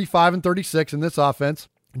at 35 and 36 in this offense.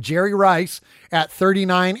 Jerry Rice at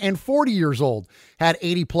 39 and 40 years old had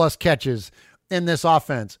 80 plus catches in this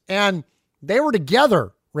offense. And they were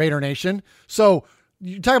together, Raider Nation. So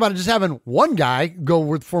you talk about just having one guy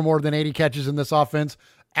go for more than 80 catches in this offense.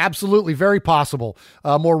 Absolutely, very possible.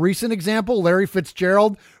 A more recent example, Larry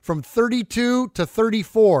Fitzgerald, from 32 to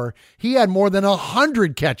 34, he had more than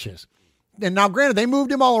 100 catches. And now, granted, they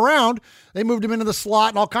moved him all around. They moved him into the slot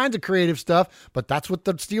and all kinds of creative stuff. But that's what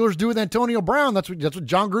the Steelers do with Antonio Brown. That's what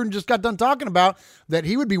John Gruden just got done talking about, that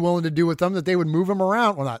he would be willing to do with them, that they would move him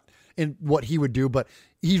around. Well, not in what he would do, but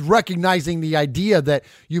he's recognizing the idea that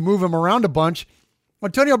you move him around a bunch.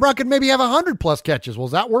 Antonio Brown could maybe have 100 plus catches. Well,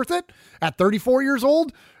 is that worth it at 34 years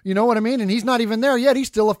old? You know what I mean? And he's not even there yet. He's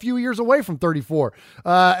still a few years away from 34.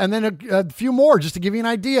 And then a few more, just to give you an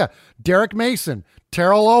idea. Derek Mason,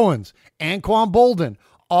 Terrell Owens, Anquan Bolden,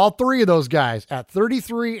 all three of those guys at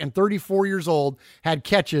 33 and 34 years old had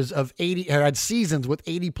catches of 80, had seasons with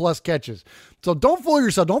 80 plus catches. So don't fool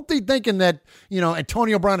yourself. Don't be thinking that,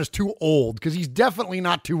 Antonio Brown is too old, because he's definitely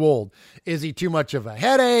not too old. Is he too much of a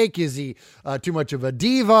headache? Is he too much of a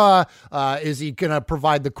diva? Is he going to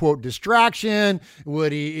provide the quote distraction?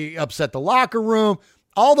 Would he upset the locker room?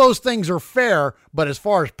 All those things are fair, but as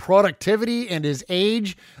far as productivity and his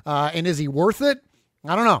age, and is he worth it?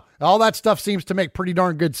 I don't know. All that stuff seems to make pretty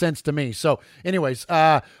darn good sense to me. So anyways,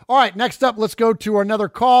 all right, next up, let's go to another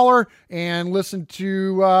caller and listen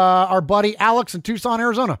to our buddy Alex in Tucson,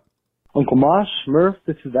 Arizona. Uncle Mosh, Murph,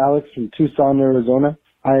 this is Alex from Tucson, Arizona.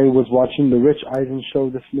 I was watching the Rich Eisen show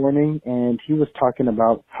this morning, and he was talking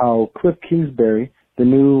about how Cliff Kingsbury, the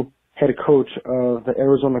new head coach of the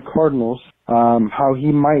Arizona Cardinals, how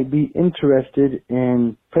he might be interested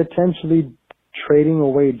in potentially trading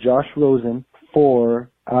away Josh Rosen for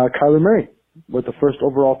Kyler Murray with the first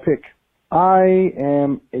overall pick. I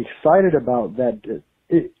am excited about that.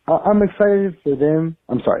 I'm excited for them.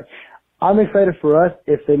 I'm excited for us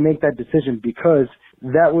if they make that decision, because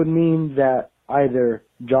that would mean that either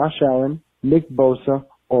Josh Allen, Nick Bosa,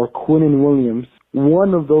 or Quinnen Williams,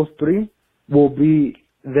 one of those three will be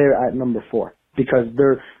there at number 4, because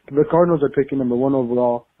the Cardinals are picking number 1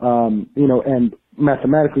 overall, and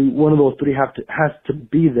mathematically one of those three has to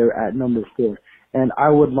be there at number 4. And I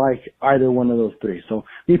would like either one of those three. So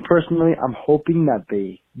me personally, I'm hoping that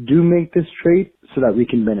they do make this trade so that we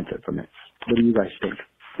can benefit from it. What do you guys think?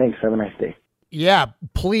 Thanks. Have a nice day. Yeah,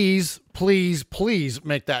 please, please, please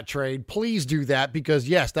make that trade. Please do that, because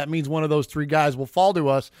yes, that means one of those 3 guys will fall to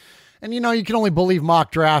us. And you can only believe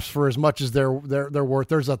mock drafts for as much as they're worth.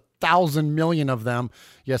 There's 1,000 million of them.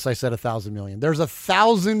 Yes, I said 1,000 million. There's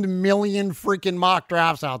 1,000 million freaking mock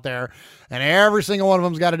drafts out there, and every single one of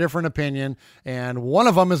them's got a different opinion, and one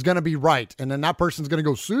of them is going to be right. And then that person's going to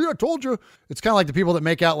go, see, I told you. It's kind of like the people that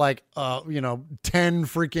make out 10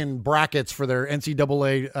 freaking brackets for their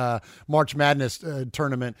NCAA March Madness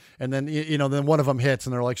tournament, and then then one of them hits,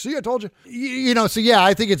 and they're like, see, I told you. So yeah,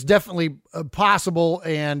 I think it's definitely possible,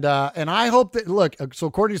 and I hope that, look, so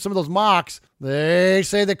according to some of those mocks, they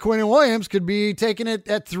say that Quinnen Williams could be taking it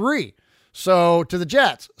at 3. So to the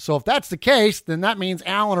Jets. So if that's the case, then that means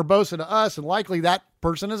Allen or Bosa to us, and likely that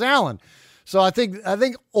person is Allen. So I think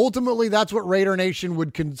ultimately that's what Raider Nation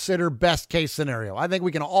would consider best case scenario. I think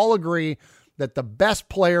we can all agree that the best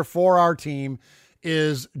player for our team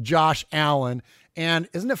is Josh Allen. And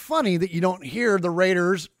isn't it funny that you don't hear the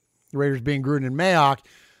Raiders being Gruden and Mayock,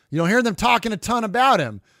 you don't hear them talking a ton about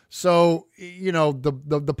him. So,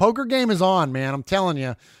 the poker game is on, man. I'm telling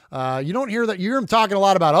you. You don't hear that. You hear him talking a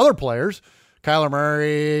lot about other players, Kyler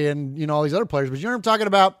Murray and, all these other players, but you hear him talking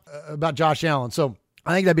about Josh Allen. So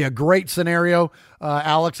I think that'd be a great scenario,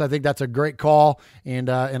 Alex. I think that's a great call, and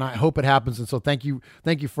I hope it happens. And so thank you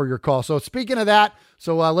for your call. So speaking of that,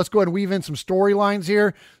 let's go ahead and weave in some storylines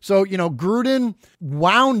here. So, Gruden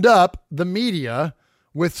wound up the media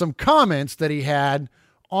with some comments that he had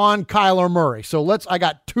on Kyler Murray. So I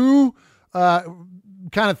got 2 kind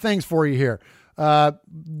of things for you here.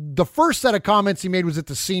 The first set of comments he made was at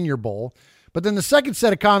the Senior Bowl, but then the second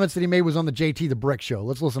set of comments that he made was on the JT the Brick Show.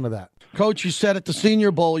 Let's listen to that. Coach, you said at the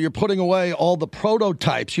Senior Bowl, you're putting away all the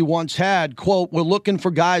prototypes you once had. Quote, we're looking for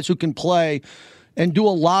guys who can play and do a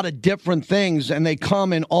lot of different things, and they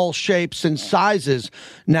come in all shapes and sizes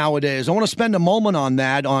nowadays. I want to spend a moment on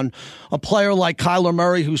that, on a player like Kyler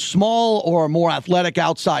Murray, who's small or a more athletic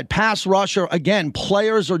outside pass rusher. Again,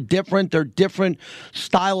 players are different. They're different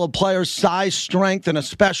style of players, size, strength, and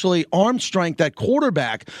especially arm strength at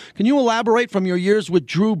quarterback. Can you elaborate from your years with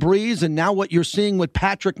Drew Brees and now what you're seeing with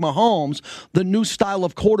Patrick Mahomes, the new style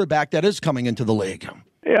of quarterback that is coming into the league?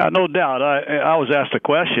 Yeah, no doubt. I was asked a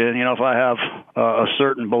question, if I have a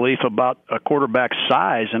certain belief about a quarterback's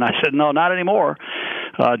size, and I said, no, not anymore.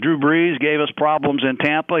 Drew Brees gave us problems in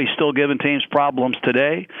Tampa. He's still giving teams problems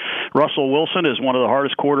today. Russell Wilson is one of the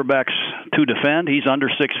hardest quarterbacks to defend. He's under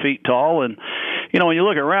 6 feet tall. And, when you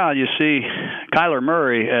look around, you see Kyler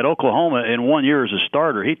Murray at Oklahoma in 1 year as a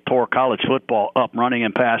starter. He tore college football up running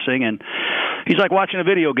and passing. And he's like watching a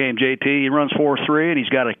video game, JT. He runs 4.3, and he's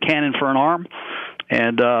got a cannon for an arm.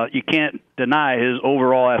 And you can't deny his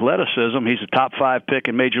overall athleticism. He's a top 5 pick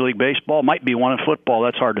in Major League Baseball. Might be one in football.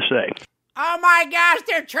 That's hard to say. Oh, my gosh,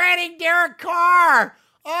 they're trading Derek Carr.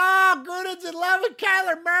 Oh, Gruden's in love with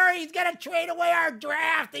Kyler Murray. He's going to trade away our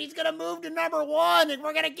draft. He's going to move to number 1, and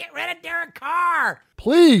we're going to get rid of Derek Carr.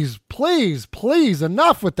 Please, please, please,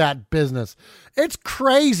 enough with that business. It's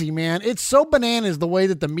crazy, man. It's so bananas the way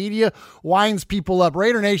that the media winds people up.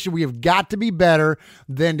 Raider Nation, we have got to be better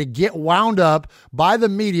than to get wound up by the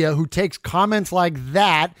media who takes comments like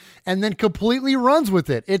that and then completely runs with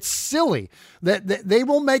it. It's silly that they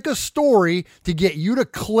will make a story to get you to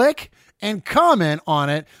click and comment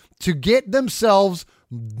on it to get themselves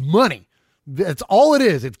money. That's all it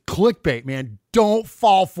is. It's clickbait, man. Don't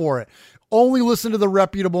fall for it. Only listen to the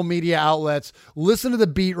reputable media outlets, listen to the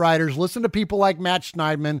beat writers, listen to people like Matt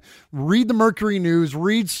Schneidman, read the Mercury News,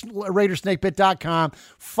 read RaidersSnakePit.com,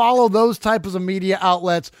 follow those types of media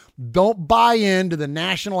outlets. Don't buy into the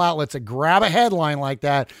national outlets that grab a headline like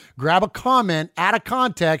that, grab a comment out of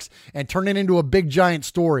context, and turn it into a big giant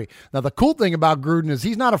story. Now, the cool thing about Gruden is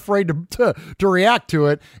he's not afraid to react to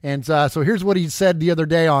it. And so here's what he said the other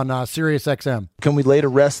day on SiriusXM. Can we lay to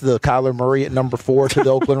rest the Kyler Murray at number 4 to the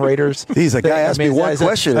Oakland Raiders? Geez, that guy asked me one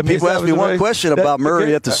question. People asked me one question about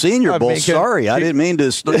Murray at the Senior Bowl. Sorry, I didn't mean to.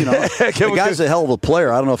 The guy's a hell of a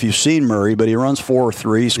player. I don't know if you've seen Murray, but he runs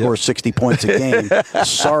 4.3, scores 60 points a game.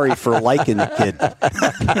 Sorry for liking the kid.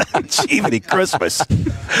 Jiminy Christmas.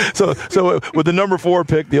 So with the number 4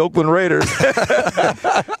 pick, the Oakland Raiders.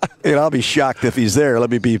 I'll be shocked if he's there.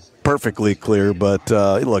 Let me be perfectly clear. But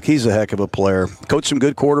look, he's a heck of a player. Coached some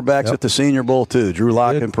good quarterbacks at the Senior Bowl too. Drew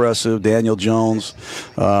Lock, impressive. Daniel Jones.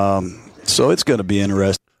 So it's going to be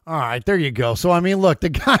interesting. All right, there you go. So, I mean, look, the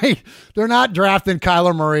guy, they're not drafting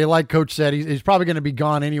Kyler Murray. Like Coach said, he's probably going to be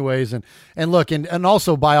gone anyways. And look, and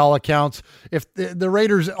also by all accounts, if the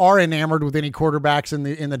Raiders are enamored with any quarterbacks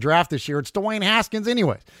in the draft this year, it's Dwayne Haskins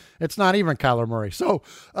anyways. It's not even Kyler Murray. So,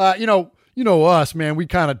 you know us, man, we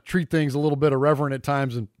kind of treat things a little bit irreverent at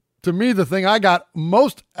times. And to me, the thing I got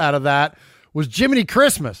most out of that was Jiminy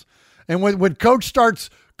Christmas. And when Coach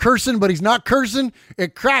starts cursing, but he's not cursing,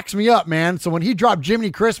 it cracks me up, man. So when he dropped Jiminy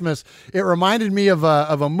Christmas, it reminded me of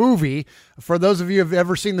a movie. For those of you who have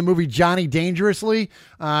ever seen the movie Johnny Dangerously,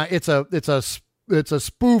 it's a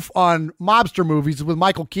spoof on mobster movies with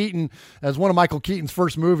Michael Keaton as one of Michael Keaton's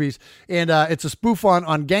first movies. And it's a spoof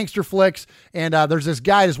on gangster flicks. And there's this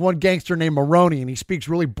one gangster named Maroney, and he speaks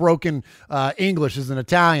really broken English as an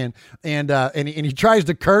Italian. And he tries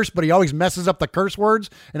to curse, but he always messes up the curse words.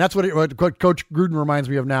 And that's what Coach Gruden reminds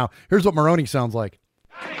me of now. Here's what Maroney sounds like.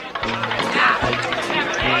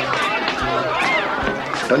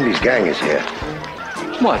 Dundee's gang is here.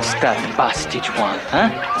 What's that bastard want, huh?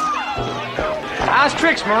 How's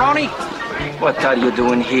tricks, Maroney? What are you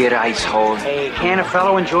doing here, icehole? Hey, can a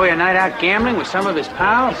fellow enjoy a night out gambling with some of his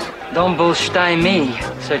pals? Don't bullshit me.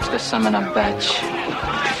 Search the summon up batch.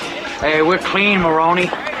 Hey, we're clean, Maroney.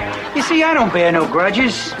 You see, I don't bear no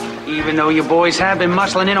grudges, even though you boys have been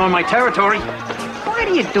muscling in on my territory. Why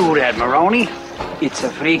do you do that, Maroney? It's a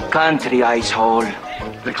free country, icehole.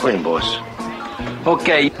 We're clean, boss.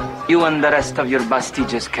 Okay, you and the rest of your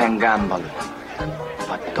bastiges can gamble.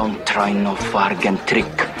 But don't try no fargan trick,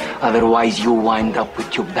 otherwise you wind up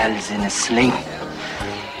with your bells in a sling.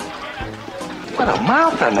 What a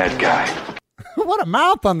mouth on that guy. What a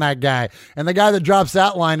mouth on that guy. And the guy that drops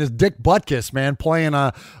that line is Dick Butkus, man, playing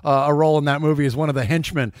a role in that movie as one of the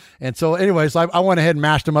henchmen. And so anyways, I went ahead and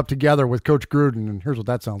mashed them up together with Coach Gruden, and here's what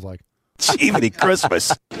that sounds like. Jiminy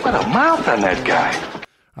Christmas. What a mouth on that guy.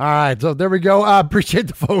 All right, so there we go. Appreciate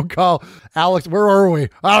the phone call. Alex, where are we?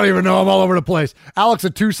 I don't even know. I'm all over the place. Alex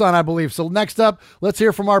at Tucson, I believe. So next up, let's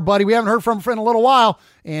hear from our buddy. We haven't heard from him in a little while.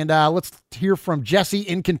 And let's hear from Jesse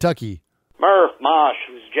in Kentucky. Murph, Mosh,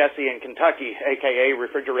 who's Jesse in Kentucky, a.k.a.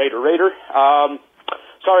 Refrigerator Raider.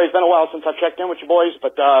 Sorry, it's been a while since I checked in with you boys,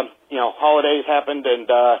 but, holidays happened and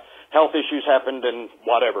health issues happened and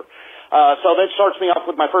whatever. So that starts me off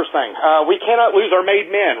with my first thing. We cannot lose our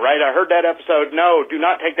made men, right? I heard that episode. No, do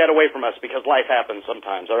not take that away from us because life happens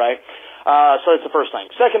sometimes, all right? So that's the first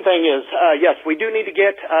thing. Second thing is, yes, we do need to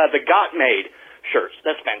get the Got Made shirts.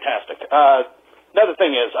 That's fantastic. Another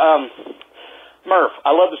thing is, Murph,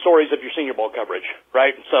 I love the stories of your Senior Bowl coverage,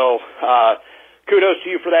 right? So kudos to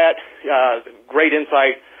you for that. Great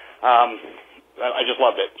insight. I just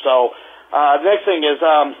loved it. So the next thing is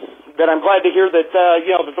that I'm glad to hear that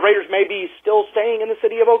that the Raiders may be still staying in the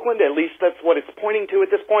city of Oakland. At least that's what it's pointing to at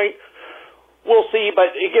this point. We'll see,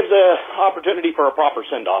 but it gives an opportunity for a proper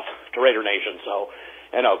send-off to Raider Nation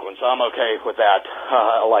in Oakland. So I'm okay with that.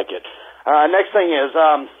 I like it. Next thing is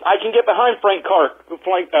I can get behind Frank Clark,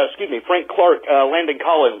 Landon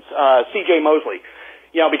Collins, C.J. Mosley.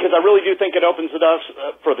 Because I really do think it opens it up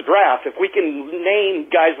for the draft. If we can name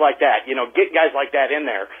guys like that, get guys like that in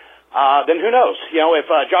there. Then who knows? If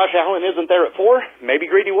Josh Allen isn't there at 4, maybe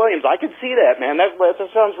Greedy Williams. I could see that, man. That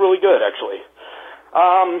sounds really good, actually.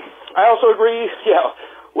 I also agree,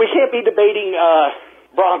 we can't be debating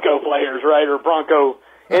Bronco players, right, or Bronco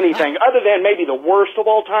anything, other than maybe the worst of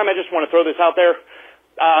all time. I just want to throw this out there.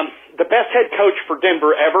 The best head coach for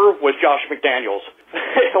Denver ever was Josh McDaniels.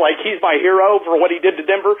 He's my hero for what he did to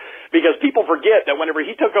Denver, because people forget that whenever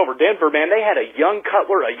he took over Denver, man, they had a young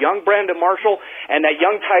Cutler, a young Brandon Marshall, and that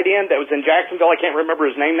young tight end that was in Jacksonville, I can't remember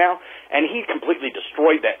his name now, and he completely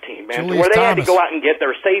destroyed that team, man, where they had to go out and get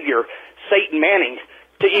their savior, Satan Manning,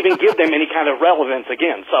 to even give them any kind of relevance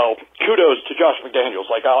again. So kudos to Josh McDaniels.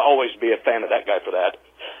 I'll always be a fan of that guy for that.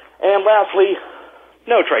 And lastly,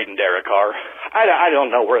 no trading Derek Carr. I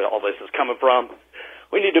don't know where all this is coming from.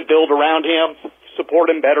 We need to build around him, support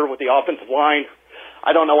him better with the offensive line.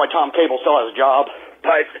 I don't know why Tom Cable still has a job,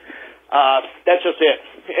 but that's just it.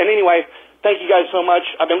 And anyway, thank you guys so much.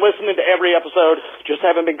 I've been listening to every episode, just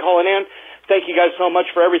haven't been calling in. Thank you guys so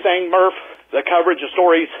much for everything. Murph, the coverage, the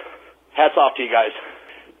stories, hats off to you guys.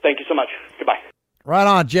 Thank you so much. Goodbye. Right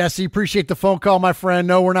on, Jesse. Appreciate the phone call, my friend.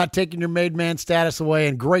 No, we're not taking your made man status away,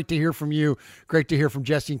 and great to hear from you. Great to hear from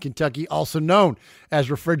Jesse in Kentucky, also known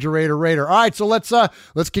as Refrigerator Raider. All right, so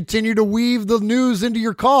let's continue to weave the news into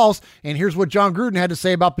your calls, and here's what John Gruden had to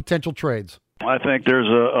say about potential trades. I think there's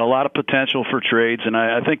a lot of potential for trades, and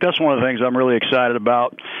I think that's one of the things I'm really excited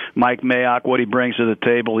about. Mike Mayock, what he brings to the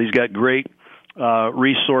table. He's got great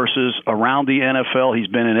resources around the NFL. He's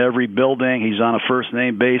been in every building. He's on a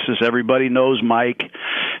first-name basis. Everybody knows Mike.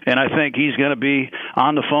 And I think he's going to be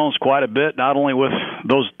on the phones quite a bit, not only with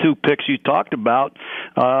those 2 picks you talked about.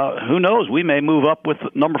 Who knows? We may move up with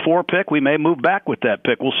the number 4 pick. We may move back with that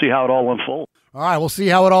pick. We'll see how it all unfolds. All right, we'll see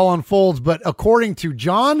how it all unfolds. But according to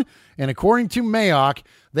John and according to Mayock,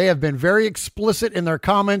 they have been very explicit in their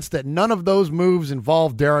comments that none of those moves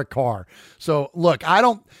involve Derek Carr. So, look,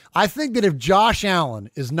 I think that if Josh Allen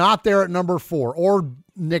is not there at number 4, or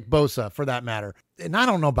Nick Bosa for that matter, and I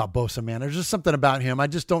don't know about Bosa, man. There's just something about him. I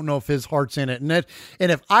just don't know if his heart's in it. And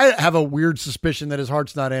if I have a weird suspicion that his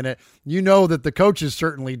heart's not in it, you know that the coaches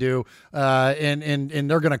certainly do, and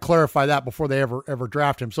they're going to clarify that before they ever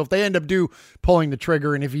draft him. So if they end up pulling the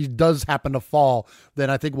trigger, and if he does happen to fall,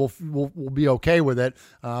 then I think we'll be okay with it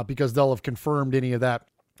because they'll have confirmed any of that.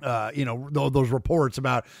 Those reports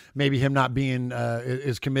about maybe him not being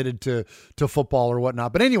is committed to football or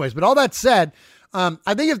whatnot. But anyways, all that said,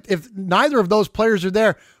 I think if neither of those players are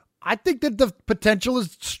there, I think that the potential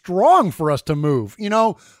is strong for us to move.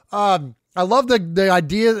 I love the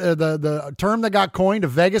idea, the term that got coined,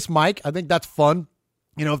 of Vegas Mike. I think that's fun.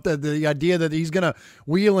 If the idea that he's going to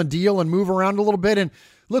wheel and deal and move around a little bit. And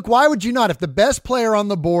look, why would you not? If the best player on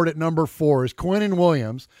the board at number 4 is Quinnen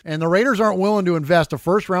Williams, and the Raiders aren't willing to invest a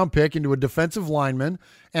first-round pick into a defensive lineman,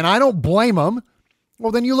 and I don't blame them,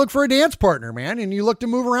 well, then you look for a dance partner, man, and you look to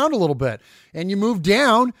move around a little bit, and you move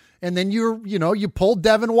down, and then you pull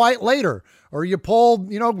Devin White later, or you pull,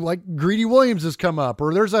 like Greedy Williams has come up,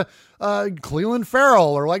 or there's a Cleveland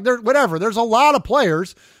Farrell, or whatever. There's a lot of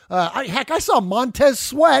players. I saw Montez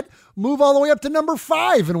Sweat move all the way up to number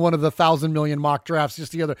 5 in one of the 1,000 million mock drafts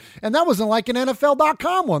just the other. And that wasn't like an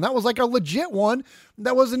NFL.com one. That was like a legit one.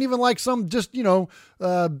 That wasn't even like some just, no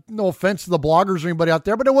offense to the bloggers or anybody out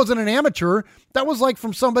there, but it wasn't an amateur. That was like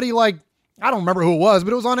from somebody like, I don't remember who it was,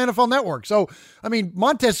 but it was on NFL Network. So, I mean,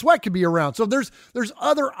 Montez Sweat could be around. So there's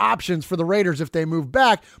other options for the Raiders if they move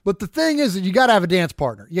back. But the thing is that you got to have a dance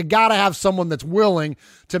partner. You got to have someone that's willing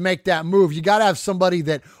to make that move. You got to have somebody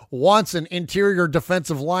that wants an interior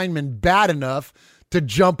defensive lineman bad enough to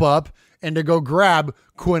jump up and to go grab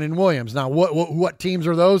Quinnen Williams. Now, what teams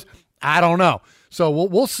are those? I don't know. So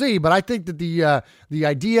we'll see, but I think that the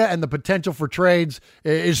idea and the potential for trades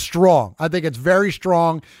is strong. I think it's very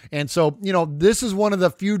strong, and so this is one of the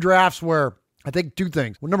few drafts where I think 2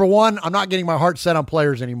 things. Well, number 1, I'm not getting my heart set on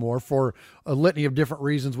players anymore for a litany of different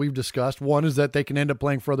reasons we've discussed. 1 is that they can end up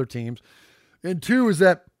playing for other teams, and 2 is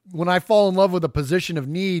that when I fall in love with a position of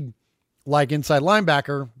need like inside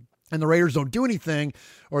linebacker, and the Raiders don't do anything,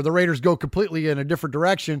 or the Raiders go completely in a different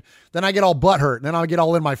direction, then I get all butthurt, and then I'll get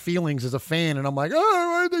all in my feelings as a fan, and I'm like, oh,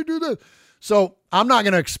 why did they do this? So I'm not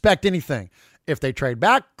going to expect anything. If they trade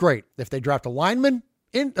back, great. If they draft a lineman,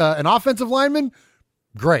 an offensive lineman,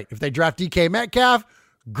 great. If they draft DK Metcalf,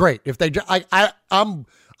 great. If they, I'm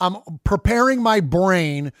preparing my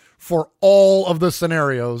brain for all of the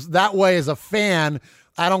scenarios. That way, as a fan,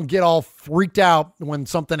 I don't get all freaked out when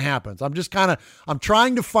something happens. I'm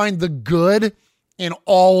trying to find the good in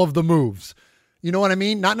all of the moves. You know what I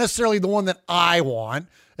mean? Not necessarily the one that I want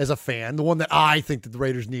as a fan, the one that I think that the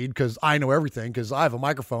Raiders need because I know everything because I have a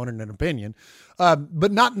microphone and an opinion.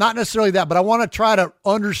 But not necessarily that, but I want to try to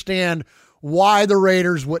understand why the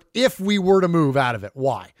Raiders would, if we were to move out of it,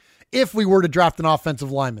 why? If we were to draft an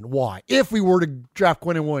offensive lineman, why? If we were to draft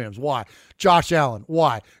Quinnen Williams, why? Josh Allen,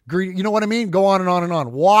 why? You know what I mean? Go on and on and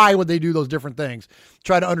on. Why would they do those different things?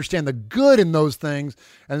 Try to understand the good in those things,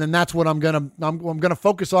 and then that's what I'm gonna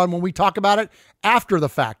focus on when we talk about it after the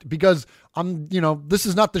fact. Because this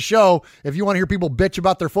is not the show. If you want to hear people bitch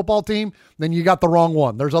about their football team, then you got the wrong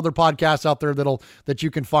one. There's other podcasts out there that you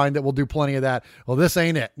can find that will do plenty of that. Well, this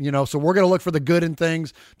ain't it. So we're gonna look for the good in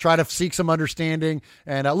things, try to seek some understanding,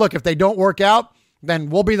 and look, if they don't work out,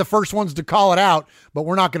 then we'll be the first ones to call it out, but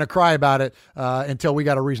we're not going to cry about it until we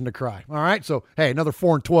got a reason to cry. All right. So, hey, another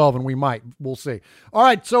 4-12 and we might. We'll see. All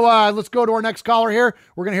right. So let's go to our next caller here.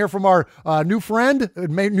 We're going to hear from our new friend,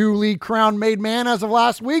 newly crowned made man as of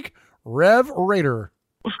last week, Rev Raider.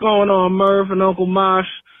 What's going on, Merv and Uncle Mosh?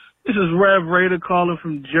 This is Rev Raider calling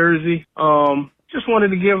from Jersey. Just wanted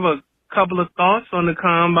to give a couple of thoughts on the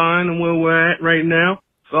combine and where we're at right now.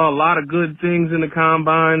 Saw a lot of good things in the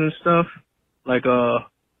combine and stuff. Like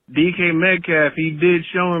DK Metcalf, he did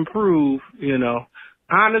show improve, you know.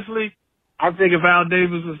 Honestly, I think if Al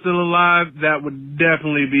Davis was still alive, that would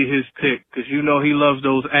definitely be his pick because you know he loves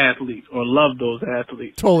those athletes or loved those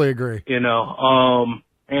athletes. Totally agree. You know,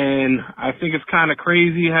 and I think it's kind of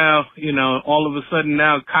crazy how, you know, all of a sudden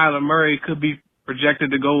now Kyler Murray could be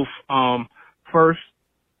projected to go first,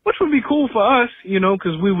 which would be cool for us, you know,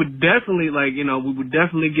 because we would definitely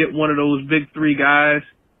get one of those big three guys,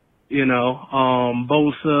 you know,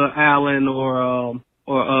 Bosa, Allen,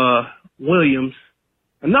 or Williams.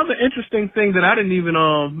 Another interesting thing that I didn't even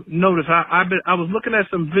notice, I was looking at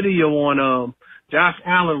some video on Josh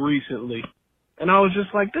Allen recently, and I was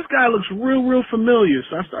just like, this guy looks real familiar.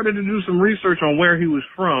 So I started to do some research on where he was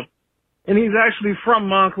from, and he's actually from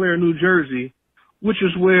Montclair, New Jersey, which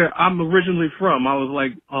is where I'm originally from. I was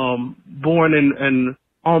like born and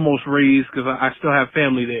almost raised because I still have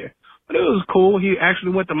family there. But it was cool. He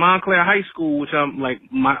actually went to Montclair High School, which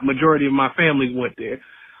majority of my family went there.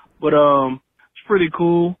 But it's pretty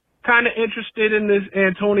cool. Kind of interested in this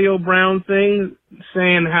Antonio Brown thing,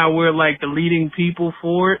 saying how we're like the leading people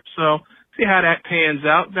for it. So see how that pans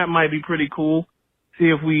out. That might be pretty cool. See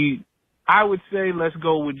if I would say let's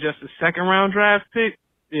go with just a second round draft pick,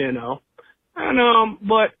 you know. And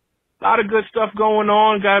but a lot of good stuff going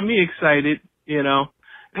on, got me excited, you know.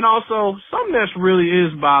 And also something that's really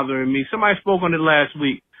is bothering me. Somebody spoke on it last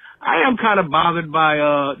week. I am kind of bothered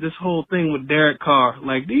by this whole thing with Derek Carr.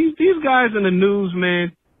 Like these guys in the news,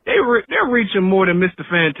 man, they're reaching more than Mr.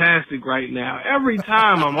 Fantastic right now. Every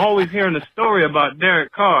time I'm always hearing a story about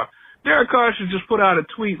Derek Carr. Derek Carr should just put out a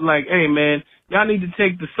tweet like, "Hey man, y'all need to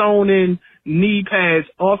take the sewn-in knee pads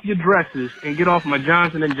off your dresses and get off my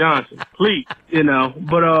Johnson & Johnson, please." You know,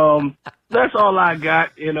 but that's all I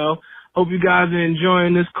got. You know. Hope you guys are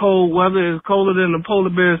enjoying this cold weather. It's colder than the polar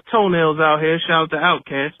bear's toenails out here. Shout out to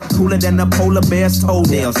Outkast. Cooler than the polar bear's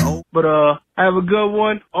toenails. But have a good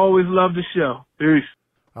one. Always love the show. Peace.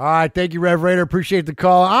 All right, thank you, Rev Raider. Appreciate the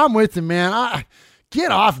call. I'm with you, man.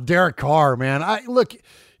 Get off Derek Carr, man. Look,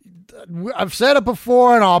 I've said it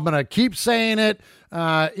before, and I'm gonna keep saying it.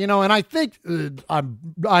 You know, and I think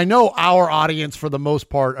I know our audience for the most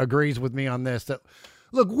part agrees with me on this. That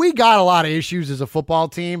look, we got a lot of issues as a football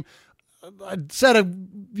team. I said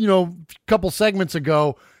a couple segments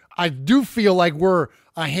ago, I do feel like we're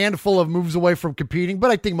a handful of moves away from competing,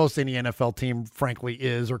 but I think most any NFL team, frankly,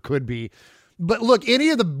 is or could be. But look,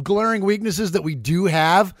 any of the glaring weaknesses that we do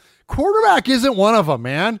have, quarterback isn't one of them,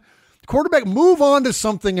 man. Quarterback, move on to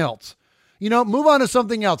something else. You know, move on to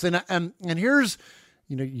something else. And here's,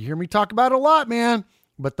 you know, you hear me talk about it a lot, man,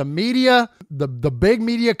 but the media, the big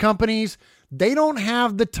media companies, they don't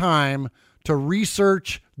have the time to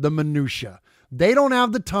research the minutia. They don't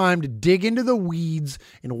have the time to dig into the weeds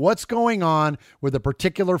and what's going on with a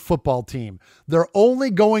particular football team. They're only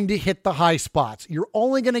going to hit the high spots. You're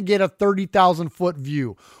only going to get a 30,000-foot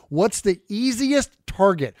view. What's the easiest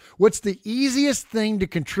target? What's the easiest thing to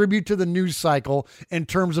contribute to the news cycle in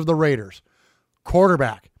terms of the Raiders?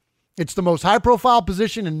 Quarterback. It's the most high-profile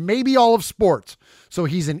position in maybe all of sports. So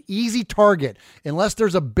he's an easy target. Unless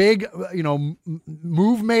there's a big,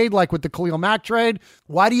 move made like with the Khalil Mack trade.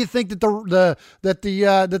 Why do you think that the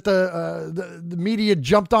media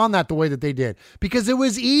jumped on that the way that they did? Because it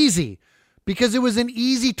was easy. Because it was an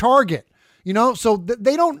easy target. You know, so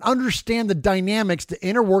they don't understand the dynamics, the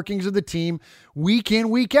inner workings of the team week in,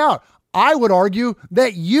 week out. I would argue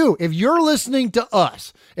that if you're listening to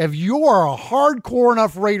us, if you are a hardcore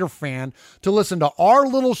enough Raider fan to listen to our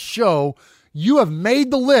little show, you have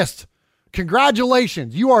made the list.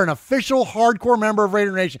 Congratulations. You are an official hardcore member of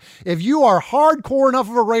Raider Nation. If you are hardcore enough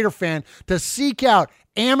of a Raider fan to seek out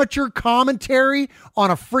amateur commentary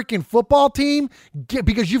on a freaking football team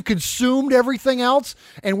because you've consumed everything else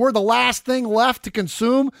and we're the last thing left to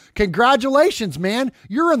consume, congratulations, man.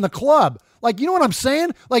 You're in the club. Like, you know what I'm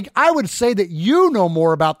saying? Like, I would say that you know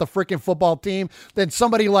more about the freaking football team than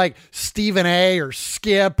somebody like Stephen A. or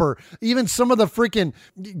Skip or even some of the freaking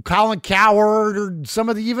Colin Cowherd or some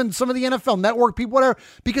of the NFL Network people, whatever,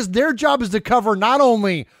 because their job is to cover not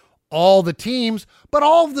only all the teams, but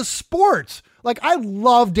all of the sports. Like, I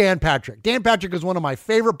love Dan Patrick. Dan Patrick is one of my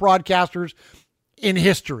favorite broadcasters in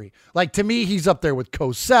history. Like, to me, he's up there with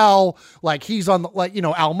Cosell. Like, he's on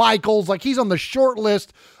Al Michaels. Like, he's on the short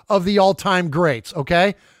list of the all-time greats,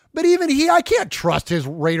 okay? But even I can't trust his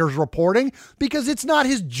Raiders reporting because it's not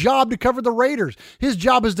his job to cover the Raiders. His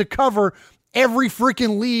job is to cover every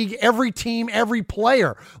freaking league, every team, every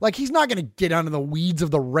player. Like, he's not going to get into the weeds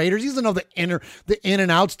of the Raiders. He doesn't know the in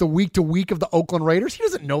and outs, the week to week of the Oakland Raiders. He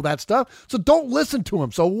doesn't know that stuff. So don't listen to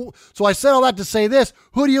him. So I said all that to say this.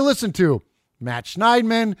 Who do you listen to? Matt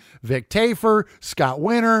Schneidman, Vic Tafer, Scott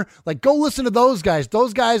Winter. Like, go listen to those guys.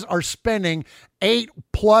 Those guys are spending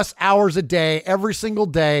 8+ hours a day, every single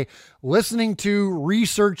day, listening to,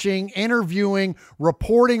 researching, interviewing,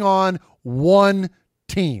 reporting on one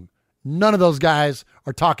team. None of those guys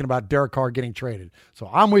are talking about Derek Carr getting traded. So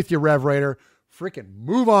I'm with you, Rev Raider. Freaking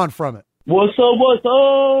move on from it. What's up? What's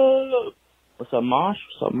up? What's up, Mosh?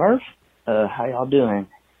 What's up, Murph? How y'all doing?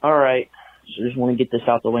 All right. So just want to get this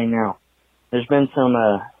out the way now. There's been some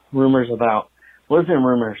rumors there's been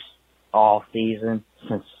rumors all season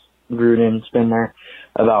since Gruden's been there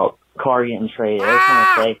about Carr getting traded. I just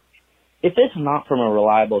want to say, if it's not from a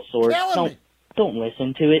reliable source, don't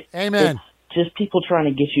listen to it. Amen. It's just people trying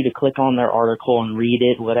to get you to click on their article and read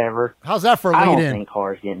it, whatever. How's that for a lead-in? I don't think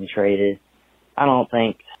Carr's getting traded. I don't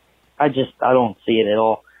see it at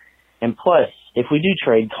all. And plus, if we do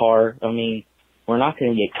trade Carr, I mean, we're not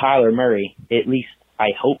going to get Kyler Murray. At least I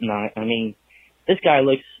hope not. I mean, this guy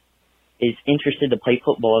is interested to play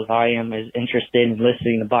football as I am, is interested in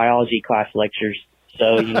listening to biology class lectures.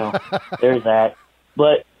 So, there's that.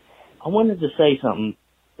 But I wanted to say something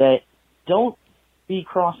that don't be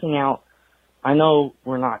crossing out. I know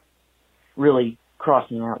we're not really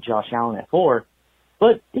crossing out Josh Allen at 4,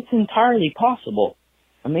 but it's entirely possible.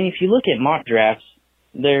 I mean, if you look at mock drafts,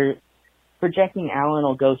 they're projecting Allen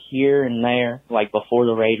will go here and there, like before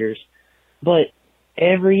the Raiders. But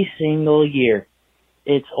every single year,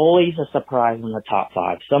 it's always a surprise in the top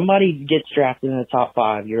 5. Somebody gets drafted in the top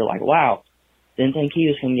 5. You're like, wow, didn't think he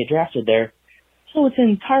was going to get drafted there. So it's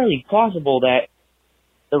entirely plausible that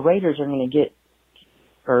the Raiders are going to get,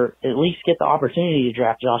 or at least get the opportunity to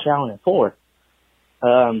draft Josh Allen at 4.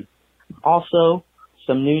 Also,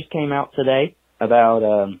 some news came out today about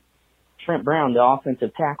Trent Brown, the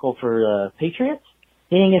offensive tackle for the Patriots.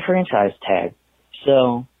 He didn't get franchise tag.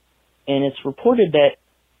 So, and it's reported that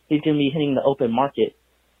he's going to be hitting the open market.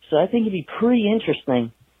 So I think it'd be pretty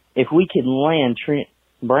interesting if we could land Trent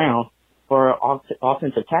Brown for an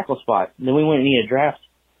offensive tackle spot. Then we wouldn't need to draft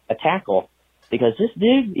a tackle because this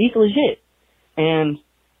dude, he's legit. And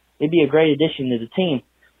it'd be a great addition to the team.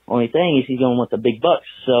 Only thing is he's going with the big bucks.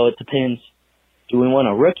 So it depends. Do we want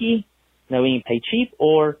a rookie that we can pay cheap,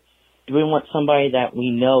 or do we want somebody that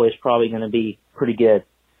we know is probably going to be pretty good?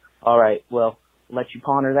 All right, well, let you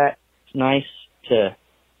ponder that. It's nice to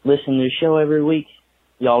listen to the show every week.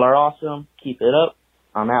 Y'all are awesome. Keep it up.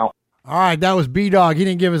 I'm out. All right, that was B-Dog. He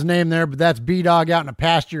didn't give his name there, but that's B-Dog out in a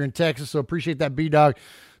pasture in Texas, so appreciate that, B-Dog.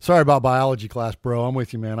 Sorry about biology class, bro. I'm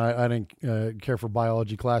with you, man. I didn't care for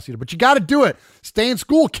biology class either, but you got to do it. Stay in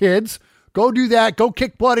school, kids. Go do that. Go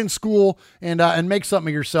kick butt in school and make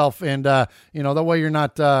something of yourself. And, that way you're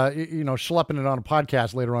not, schlepping it on a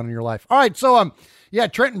podcast later on in your life. All right. So,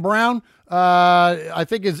 Trenton Brown, I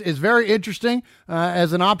think is very interesting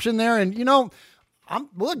as an option there. And, Gruden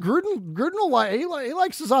he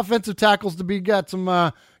likes his offensive tackles to be got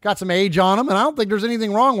some age on them. And I don't think there's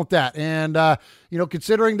anything wrong with that. And,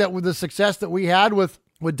 considering that with the success that we had with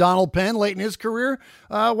Donald Penn late in his career,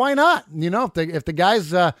 why not? If the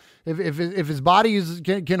guy's if his body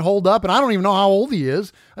can hold up, and I don't even know how old he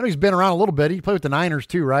is. I know he's been around a little bit. He played with the Niners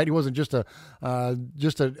too, right? He wasn't just a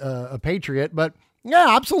Patriot, but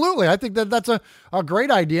yeah, absolutely. I think that's a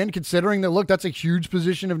great idea. And considering that, look, that's a huge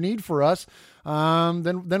position of need for us.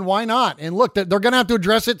 Then why not? And look, they're going to have to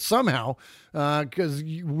address it somehow because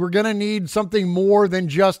we're going to need something more than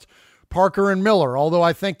just Parker and Miller. Although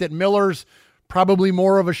I think that Miller's probably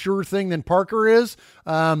more of a sure thing than Parker is.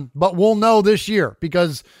 But we'll know this year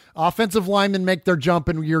because offensive linemen make their jump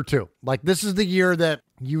in year 2. Like, this is the year that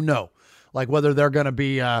like whether they're going to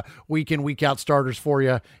be week in, week out starters for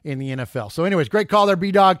you in the NFL. So anyways, great call there,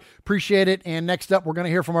 B-Dog. Appreciate it. And next up, we're going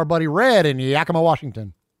to hear from our buddy Red in Yakima,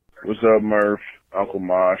 Washington. What's up, Murph? Uncle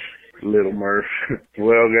Mosh, Little Murph.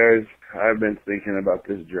 Well, guys, I've been thinking about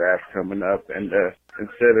this draft coming up, and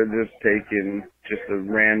instead of just taking just a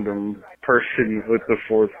random person with the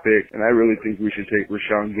 4th pick, and I really think we should take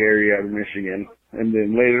Rashawn Gary out of Michigan. And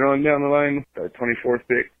then later on down the line, the 24th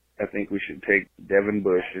pick, I think we should take Devin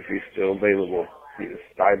Bush if he's still available. He's a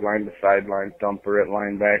sideline-to-sideline thumper at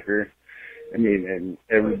linebacker. I mean, and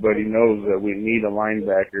everybody knows that we need a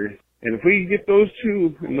linebacker. And if we get those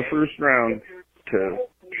two in the first round to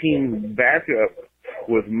team back up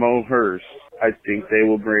with Mo Hurst, I think they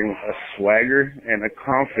will bring a swagger and a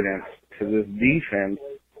confidence to this defense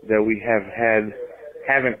that we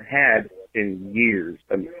haven't had in years.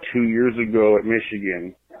 2 years ago at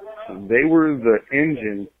Michigan, they were the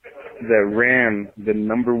engine that ran the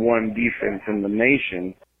number 1 defense in the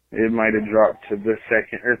nation. It might have dropped to the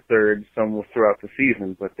 2nd or 3rd somewhere throughout the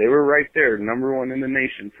season, but they were right there, number 1 in the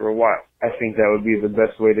nation for a while. I think that would be the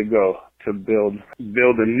best way to go. to build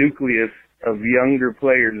a nucleus of younger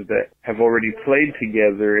players that have already played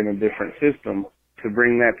together in a different system, to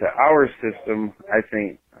bring that to our system, I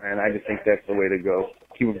just think that's the way to go.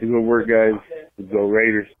 Keep up the good work, guys. Go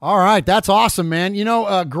Raiders. All right, that's awesome, man.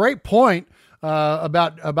 Great point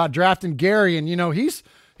about drafting Gary, and he's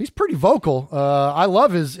pretty vocal. I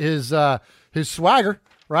love his swagger.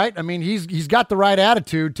 Right? I mean, he's got the right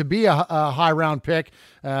attitude to be a high round pick.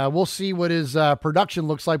 We'll see what his production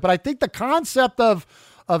looks like, but I think the concept of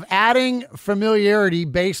adding familiarity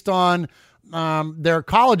based on their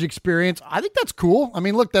college experience, I think that's cool. I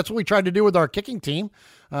mean, look, that's what we tried to do with our kicking team.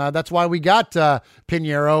 That's why we got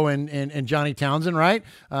Pinheiro and Johnny Townsend, right?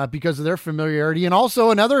 Because of their familiarity. And also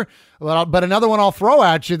another one I'll throw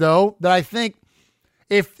at you, though, that I think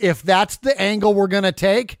if that's the angle we're going to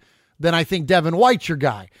take, then I think Devin White's your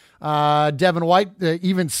guy. Devin White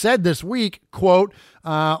even said this week, quote,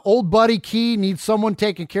 old buddy Key needs someone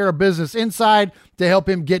taking care of business inside to help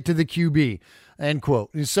him get to the QB, end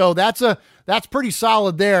quote. And so that's pretty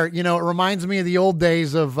solid there. It reminds me of the old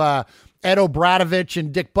days of Ed O'Bradovich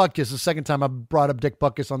and Dick Butkus. The second time I brought up Dick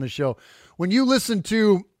Butkus on the show. When you listen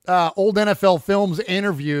to old NFL Films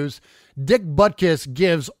interviews, Dick Butkus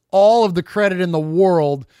gives all of the credit in the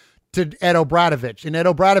world to Ed O'Bradovich. And Ed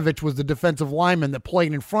O'Bradovich was the defensive lineman that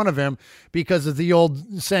played in front of him because, as the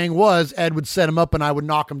old saying was, Ed would set him up and I would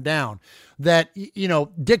knock him down. That,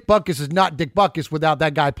 Dick Butkus is not Dick Butkus without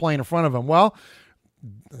that guy playing in front of him. Well,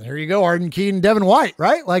 there you go, Arden Key and Devin White,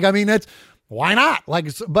 right? Why not?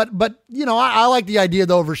 But I like the idea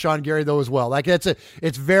though of Rashawn Gary though as well.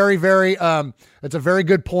 It's very, very, it's a very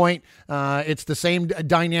good point. It's the same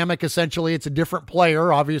dynamic essentially. It's a different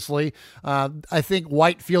player, obviously. I think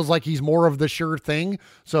White feels like he's more of the sure thing.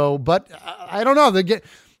 So, but I don't know.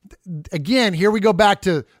 Again, here we go back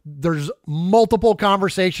to there's multiple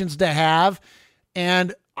conversations to have,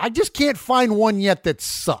 and I just can't find one yet that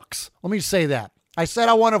sucks. Let me say that. I said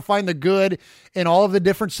I want to find the good in all of the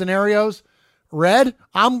different scenarios. Red,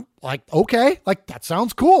 I'm like, okay, that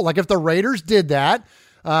sounds cool. If the Raiders did that,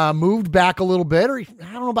 moved back a little bit, or I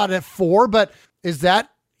don't know about at 4, but is that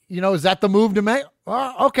the move to make?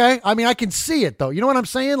 Okay. I mean, I can see it though. You know what I'm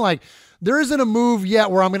saying? There isn't a move yet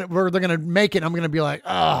where they're going to make it. And I'm going to be like,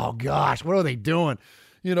 oh gosh, what are they doing?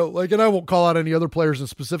 And I won't call out any other players and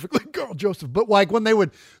specifically Carl Joseph, but when they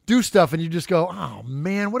would do stuff and you just go, oh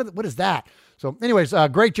man, what is that? So anyways,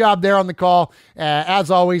 great job there on the call. As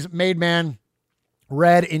always, Made Man,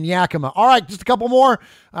 Red in Yakima. All right, just a couple more.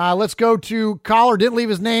 Let's go to caller. Didn't leave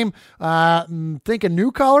his name. Think a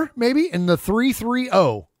new caller, maybe, in the 330.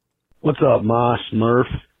 What's up, Mosh, Murph,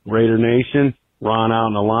 Raider Nation? Ron out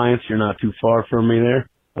in Alliance. You're not too far from me there.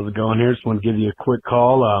 How's it going here? Just want to give you a quick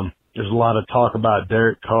call. There's a lot of talk about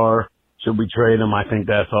Derek Carr. Should we trade him? I think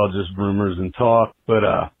that's all just rumors and talk. But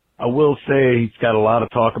I will say he's got a lot of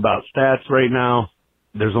talk about stats right now.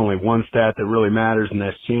 There's only one stat that really matters, and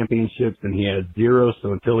that's championships, and he has 0.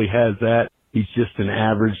 So until he has that, he's just an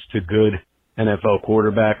average to good NFL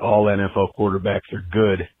quarterback. All NFL quarterbacks are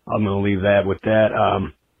good. I'm going to leave that with that.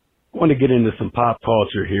 I want to get into some pop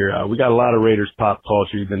culture here. We got a lot of Raiders pop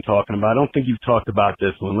culture you've been talking about. I don't think you've talked about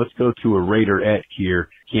this one. Let's go to a Raiderette here,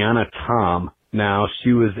 Kiana Tom. Now,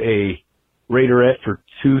 she was a Raiderette for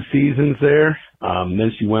 2 seasons there.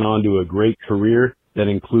 Then she went on to a great career that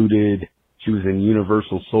included... She was in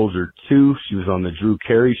Universal Soldier 2. She was on the Drew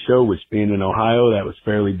Carey Show, which being in Ohio, that was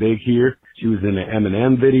fairly big here. She was in an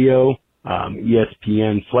Eminem video,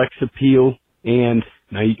 ESPN Flex Appeal, and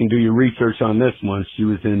now you can do your research on this one. She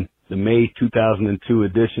was in the May 2002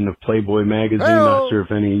 edition of Playboy magazine. Not sure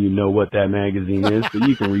if any of you know what that magazine is, but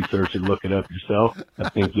you can research it, look it up yourself. I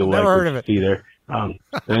think you'll like what you see there.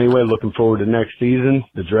 Anyway, looking forward to next season,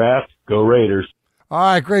 the draft. Go Raiders. All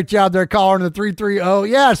right, great job there, caller in the 330.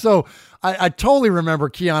 Yeah, so I totally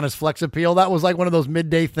remember Kiana's Flex Appeal. That was one of those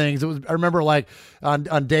midday things. I remember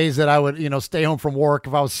on days that I would, stay home from work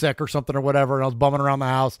if I was sick or something or whatever, and I was bumming around the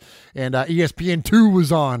house, and ESPN 2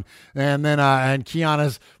 was on, and then and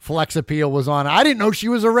Kiana's Flex Appeal was on. I didn't know she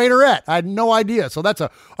was a Raiderette. I had no idea. So that's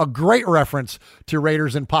a great reference to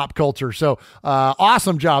Raiders in pop culture. So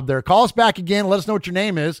awesome job there. Call us back again. Let us know what your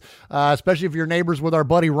name is, especially if you're neighbors with our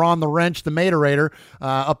buddy Ron the Wrench, the Mater Raider,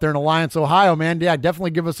 up there in Alliance, Ohio, man. Yeah,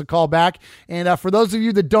 definitely give us a call back. And for those of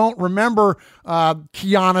you that don't remember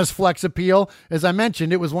Kiana's Flex Appeal, as I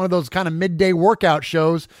mentioned, it was one of those kind of midday workout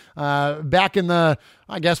shows back in the,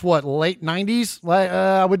 I guess, late 90s?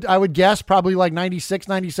 I would guess probably 96,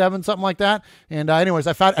 97, something like that. And anyways,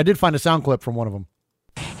 I did find a sound clip from one of them.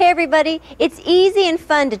 Hey everybody, it's easy and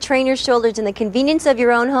fun to train your shoulders in the convenience of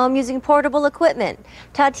your own home using portable equipment.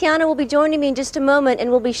 Tatiana will be joining me in just a moment and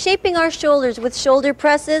we'll be shaping our shoulders with shoulder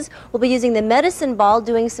presses. We'll be using the medicine ball,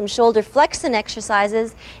 doing some shoulder flexion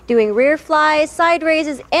exercises, doing rear flies, side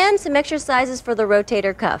raises, and some exercises for the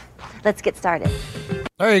rotator cuff. Let's get started.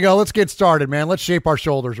 There you go. Let's get started, man. Let's shape our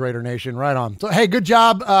shoulders, Raider Nation. Right on. So, hey, good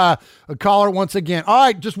job, caller, once again. All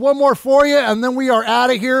right, just one more for you, and then we are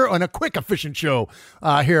out of here on a quick, efficient show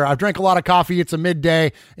here. I've drank a lot of coffee. It's a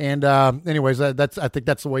midday, and anyways, I think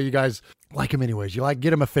that's the way you guys like them anyways. You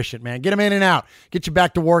get them efficient, man. Get them in and out. Get you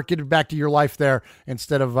back to work. Get it back to your life there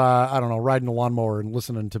instead of, riding a lawnmower and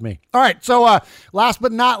listening to me. All right, so last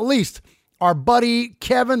but not least, our buddy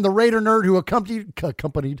Kevin, the Raider nerd, who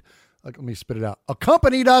accompanied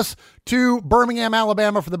us to Birmingham,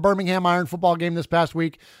 Alabama for the Birmingham Iron football game this past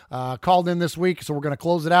week. Called in this week, so we're going to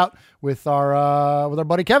close it out with our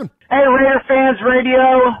buddy Kevin. Hey, Raider Fans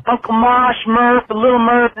Radio, Uncle Mosh, Murph, the Little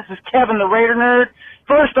Murph. This is Kevin, the Raider nerd.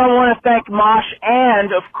 First, I want to thank Mosh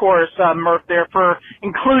and, of course, Murph there for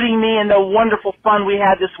including me in the wonderful fun we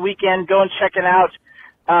had this weekend. Go and checking out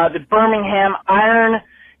the Birmingham Iron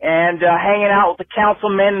and hanging out with the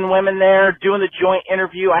councilmen and women there, doing the joint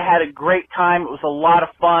interview. I had a great time. It was a lot of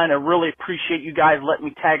fun. I really appreciate you guys letting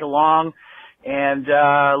me tag along, and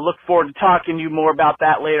look forward to talking to you more about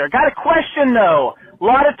that later. I got a question, though. A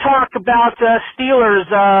lot of talk about Steelers,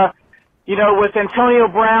 with Antonio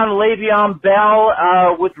Brown, Le'Veon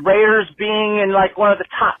Bell, with Raiders being in one of the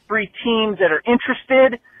top 3 teams that are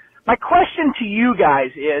interested. My question to you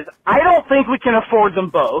guys is, I don't think we can afford them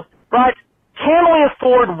both, but can we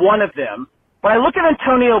afford one of them? When I look at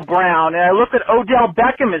Antonio Brown and I look at Odell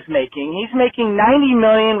Beckham is making, he's making $90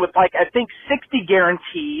 million with I think 60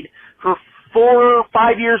 guaranteed for 4 or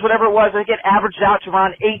 5 years, whatever it was. I think it averaged out to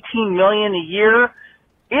around $18 million a year.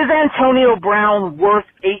 Is Antonio Brown worth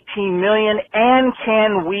 $18 million, and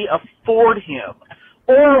can we afford him?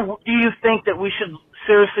 Or do you think that we should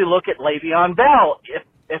seriously look at Le'Veon Bell,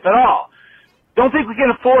 if at all? Don't think we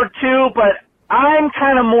can afford 2, but I'm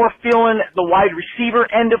kind of more feeling the wide receiver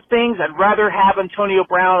end of things. I'd rather have Antonio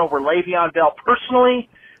Brown over Le'Veon Bell personally.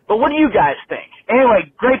 But what do you guys think?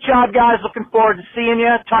 Anyway, great job, guys. Looking forward to seeing you.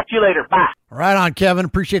 Talk to you later. Bye. Right on, Kevin.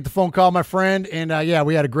 Appreciate the phone call, my friend. And,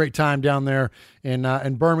 we had a great time down there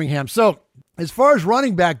in Birmingham. So as far as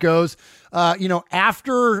running back goes,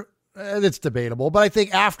 after it's debatable, but I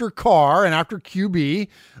think after Carr and after QB,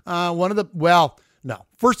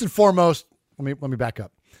 first and foremost, let me back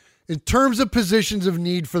up. In terms of positions of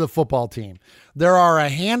need for the football team, there are a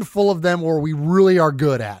handful of them where we really are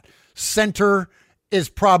good at. Center is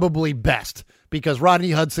probably best because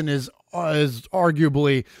Rodney Hudson is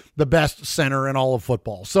arguably the best center in all of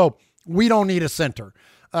football. So we don't need a center.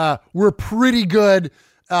 We're pretty good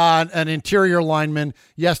on an interior lineman.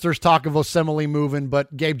 Yes, there's talk of Osemele moving,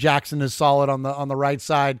 but Gabe Jackson is solid on the right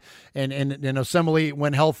side, and Osemele,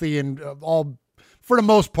 when healthy and all, for the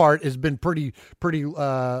most part, has been pretty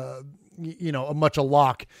much a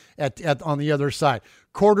lock at on the other side.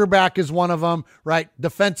 Quarterback is one of them, right?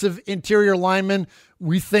 Defensive interior lineman,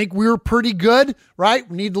 we think we're pretty good, right?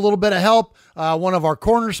 We need a little bit of help. One of our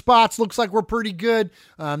corner spots looks like we're pretty good.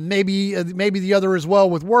 Maybe the other as well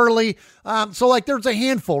with Worley. So there's a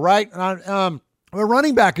handful, right? A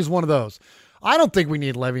running back is one of those. I don't think we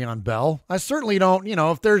need Le'Veon Bell. I certainly don't.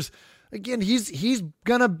 If there's, again, he's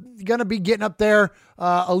gonna be getting up there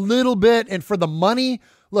a little bit, and for the money,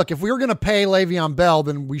 look, if we were gonna pay Le'Veon Bell,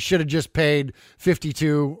 then we should have just paid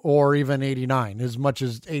 52 or even 89, as much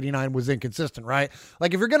as 89 was inconsistent, right?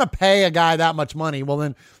 If you're gonna pay a guy that much money, well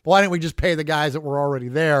then why don't we just pay the guys that were already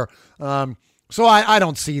there? So I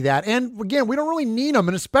don't see that, and again, we don't really need them,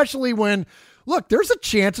 and especially when. Look, there's a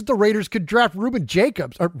chance that the Raiders could draft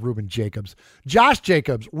Josh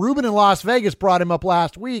Jacobs. Ruben in Las Vegas brought him up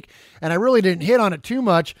last week, and I really didn't hit on it too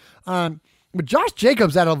much. But Josh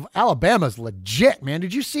Jacobs out of Alabama is legit, man.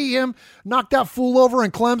 Did you see him knock that fool over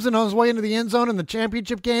in Clemson on his way into the end zone in the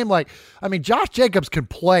championship game? Josh Jacobs can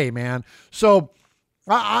play, man. So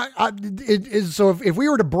if we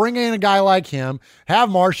were to bring in a guy like him, have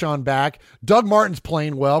Marshawn back, Doug Martin's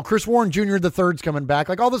playing well, Chris Warren Jr. the third's coming back,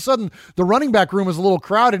 all of a sudden the running back room is a little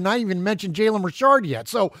crowded, and I didn't even mentioned Jalen Richard yet.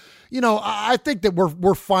 So, I think that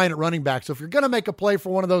we're fine at running back. So if you're going to make a play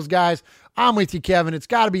for one of those guys, I'm with you, Kevin. It's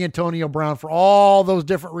got to be Antonio Brown for all those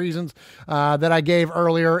different reasons that I gave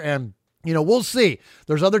earlier. And We'll see.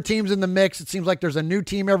 There's other teams in the mix. It seems like there's a new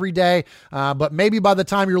team every day. But maybe by the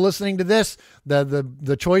time you're listening to this,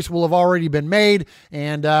 the choice will have already been made.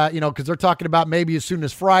 And, because they're talking about maybe as soon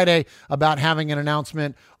as Friday about having an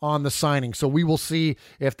announcement on the signing. So we will see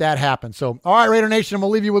if that happens. So, all right, Raider Nation, I'm going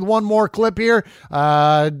to leave you with one more clip here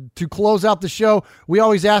to close out the show. We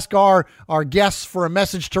always ask our guests for a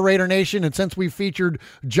message to Raider Nation. And since we featured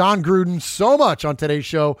Jon Gruden so much on today's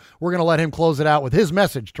show, we're going to let him close it out with his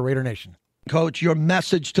message to Raider Nation. Coach, your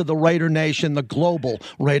message to the Raider Nation, the global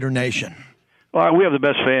Raider Nation. Well, we have the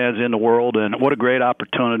best fans in the world, and what a great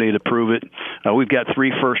opportunity to prove it. We've got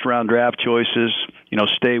 3 first-round draft choices.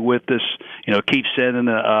 Stay with us. Keep sending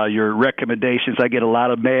your recommendations. I get a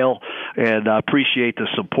lot of mail, and I appreciate the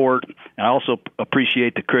support. And I also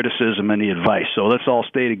appreciate the criticism and the advice. So let's all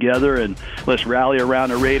stay together, and let's rally around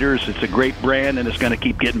the Raiders. It's a great brand, and it's going to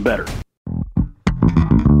keep getting better.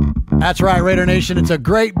 That's right, Raider Nation. It's a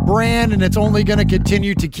great brand, and it's only going to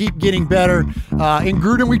continue to keep getting better. In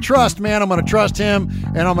Gruden, we trust, man. I'm going to trust him,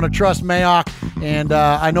 and I'm going to trust Mayock, and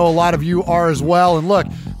I know a lot of you are as well. And look,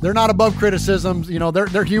 they're not above criticisms.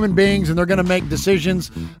 They're human beings, and they're going to make decisions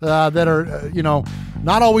that are,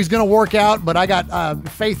 not always going to work out, but I got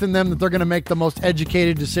faith in them that they're going to make the most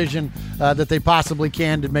educated decision that they possibly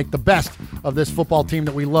can to make the best of this football team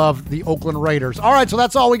that we love, the Oakland Raiders. All right, so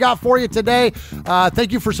that's all we got for you today.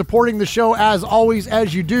 Thank you for supporting the show as always,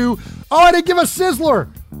 as you do. Oh, I didn't give a sizzler.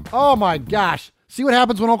 Oh my gosh. See what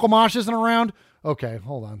happens when Uncle Mosh isn't around? Okay,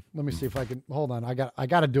 hold on. Let me see if I can. Hold on. I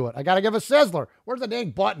got to do it. I got to give a sizzler. Where's the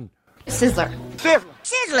dang button? Sizzler.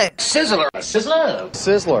 Sizzler. Sizzler. Sizzler.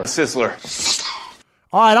 Sizzler. Sizzler.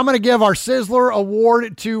 All right, I'm going to give our Sizzler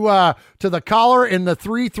Award to the caller in the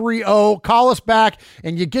 330. Call us back,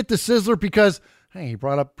 and you get the Sizzler because hey, he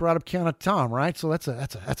brought up Count of Tom, right? So that's a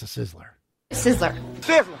Sizzler. Sizzler.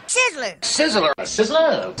 Sizzler. Sizzler. Sizzler.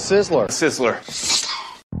 Sizzler. Sizzler. Sizzler.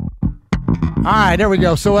 All right, there we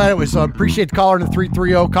go. So anyways, appreciate the caller in the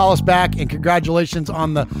 330. Call us back, and congratulations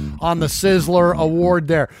on the Sizzler Award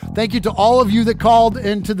there. Thank you to all of you that called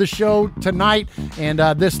into the show tonight and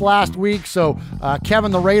this last week. So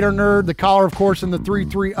Kevin the Raider Nerd, the caller, of course, in the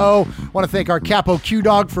 330. Want to thank our Capo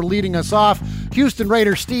Q-Dog for leading us off. Houston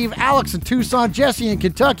Raider Steve, Alex in Tucson, Jesse in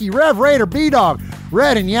Kentucky, Rev Raider B-Dog,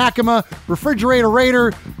 Red in Yakima, Refrigerator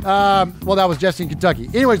Raider. That was Jesse in Kentucky.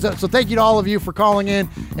 Anyways, so thank you to all of you for calling in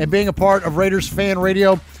and being a part of Raiders Fan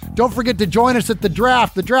Radio. Don't forget to join us at the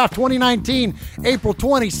Draft 2019, April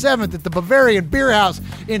 27th at the Bavarian Beer House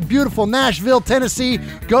in beautiful Nashville, Tennessee.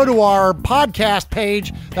 Go to our podcast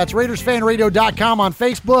page, that's RaidersFanRadio.com on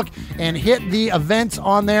Facebook, and hit the events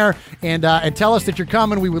on there and tell us that you're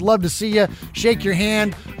coming. We would love to see you, shake your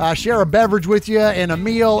hand, share a beverage with you and a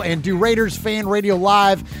meal, and do Raiders Fan Radio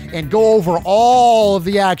Live and go over all of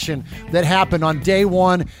the action that happened on day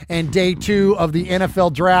 1 and day 2 of the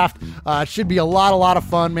NFL Draft. It should be a lot of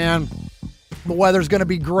fun, man. The weather's going to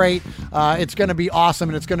be great. It's going to be awesome,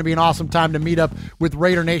 and it's going to be an awesome time to meet up with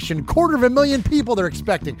Raider Nation. 250,000 people they're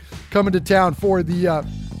expecting coming to town for the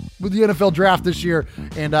NFL Draft this year,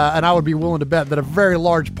 and I would be willing to bet that a very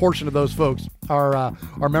large portion of those folks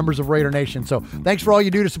are members of Raider Nation. So thanks for all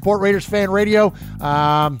you do to support Raiders Fan Radio.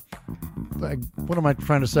 What am I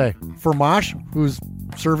trying to say? For Mosh, who's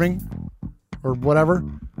serving or whatever.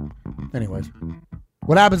 Anyways,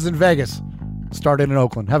 what happens in Vegas started in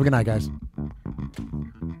Oakland. Have a good night, guys.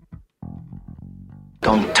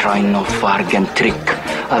 Don't try no fargan trick,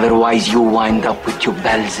 otherwise you wind up with your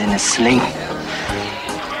bells in a sling.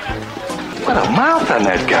 What a mouth on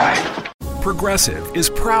that guy. Progressive is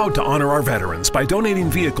proud to honor our veterans by donating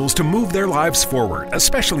vehicles to move their lives forward,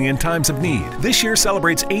 especially in times of need. This year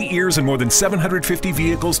celebrates 8 years and more than 750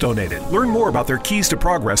 vehicles donated. Learn more about their Keys to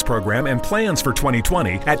Progress program and plans for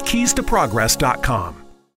 2020 at keystoprogress.com.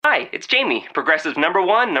 Hi, it's Jamie, Progressive's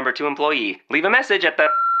 #1, #2 employee. Leave a message at the...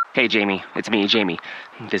 Hey, Jamie, it's me, Jamie.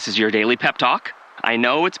 This is your daily pep talk. I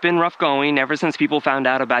know it's been rough going ever since people found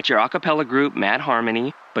out about your a cappella group, Mad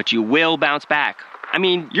Harmony, but you will bounce back. I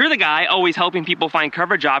mean, you're the guy always helping people find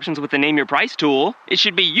coverage options with the Name Your Price tool. It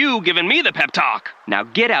should be you giving me the pep talk. Now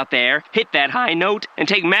get out there, hit that high note, and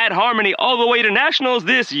take Mad Harmony all the way to nationals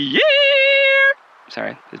this year!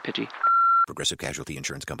 Sorry, it's pitchy. Progressive Casualty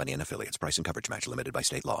Insurance Company and Affiliates. Price and coverage match limited by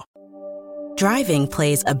state law. Driving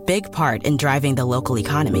plays a big part in driving the local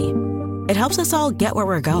economy. It helps us all get where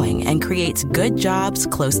we're going and creates good jobs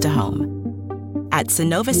close to home. At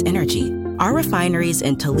Synovus Energy, our refineries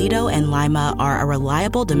in Toledo and Lima are a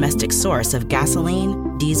reliable domestic source of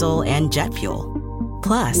gasoline, diesel, and jet fuel.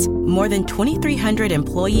 Plus, more than 2,300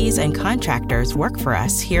 employees and contractors work for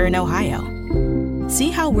us here in Ohio.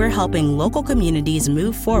 See how we're helping local communities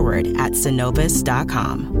move forward at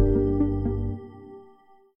Synovus.com.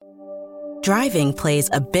 Driving plays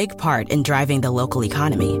a big part in driving the local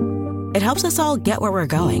economy. It helps us all get where we're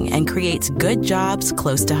going and creates good jobs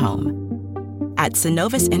close to home. At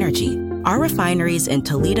Synovus Energy, our refineries in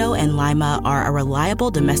Toledo and Lima are a reliable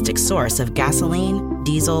domestic source of gasoline,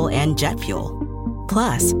 diesel, and jet fuel.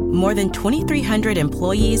 Plus, more than 2,300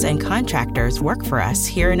 employees and contractors work for us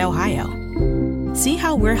here in Ohio. See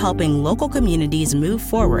how we're helping local communities move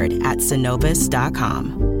forward at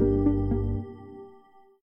Synovus.com.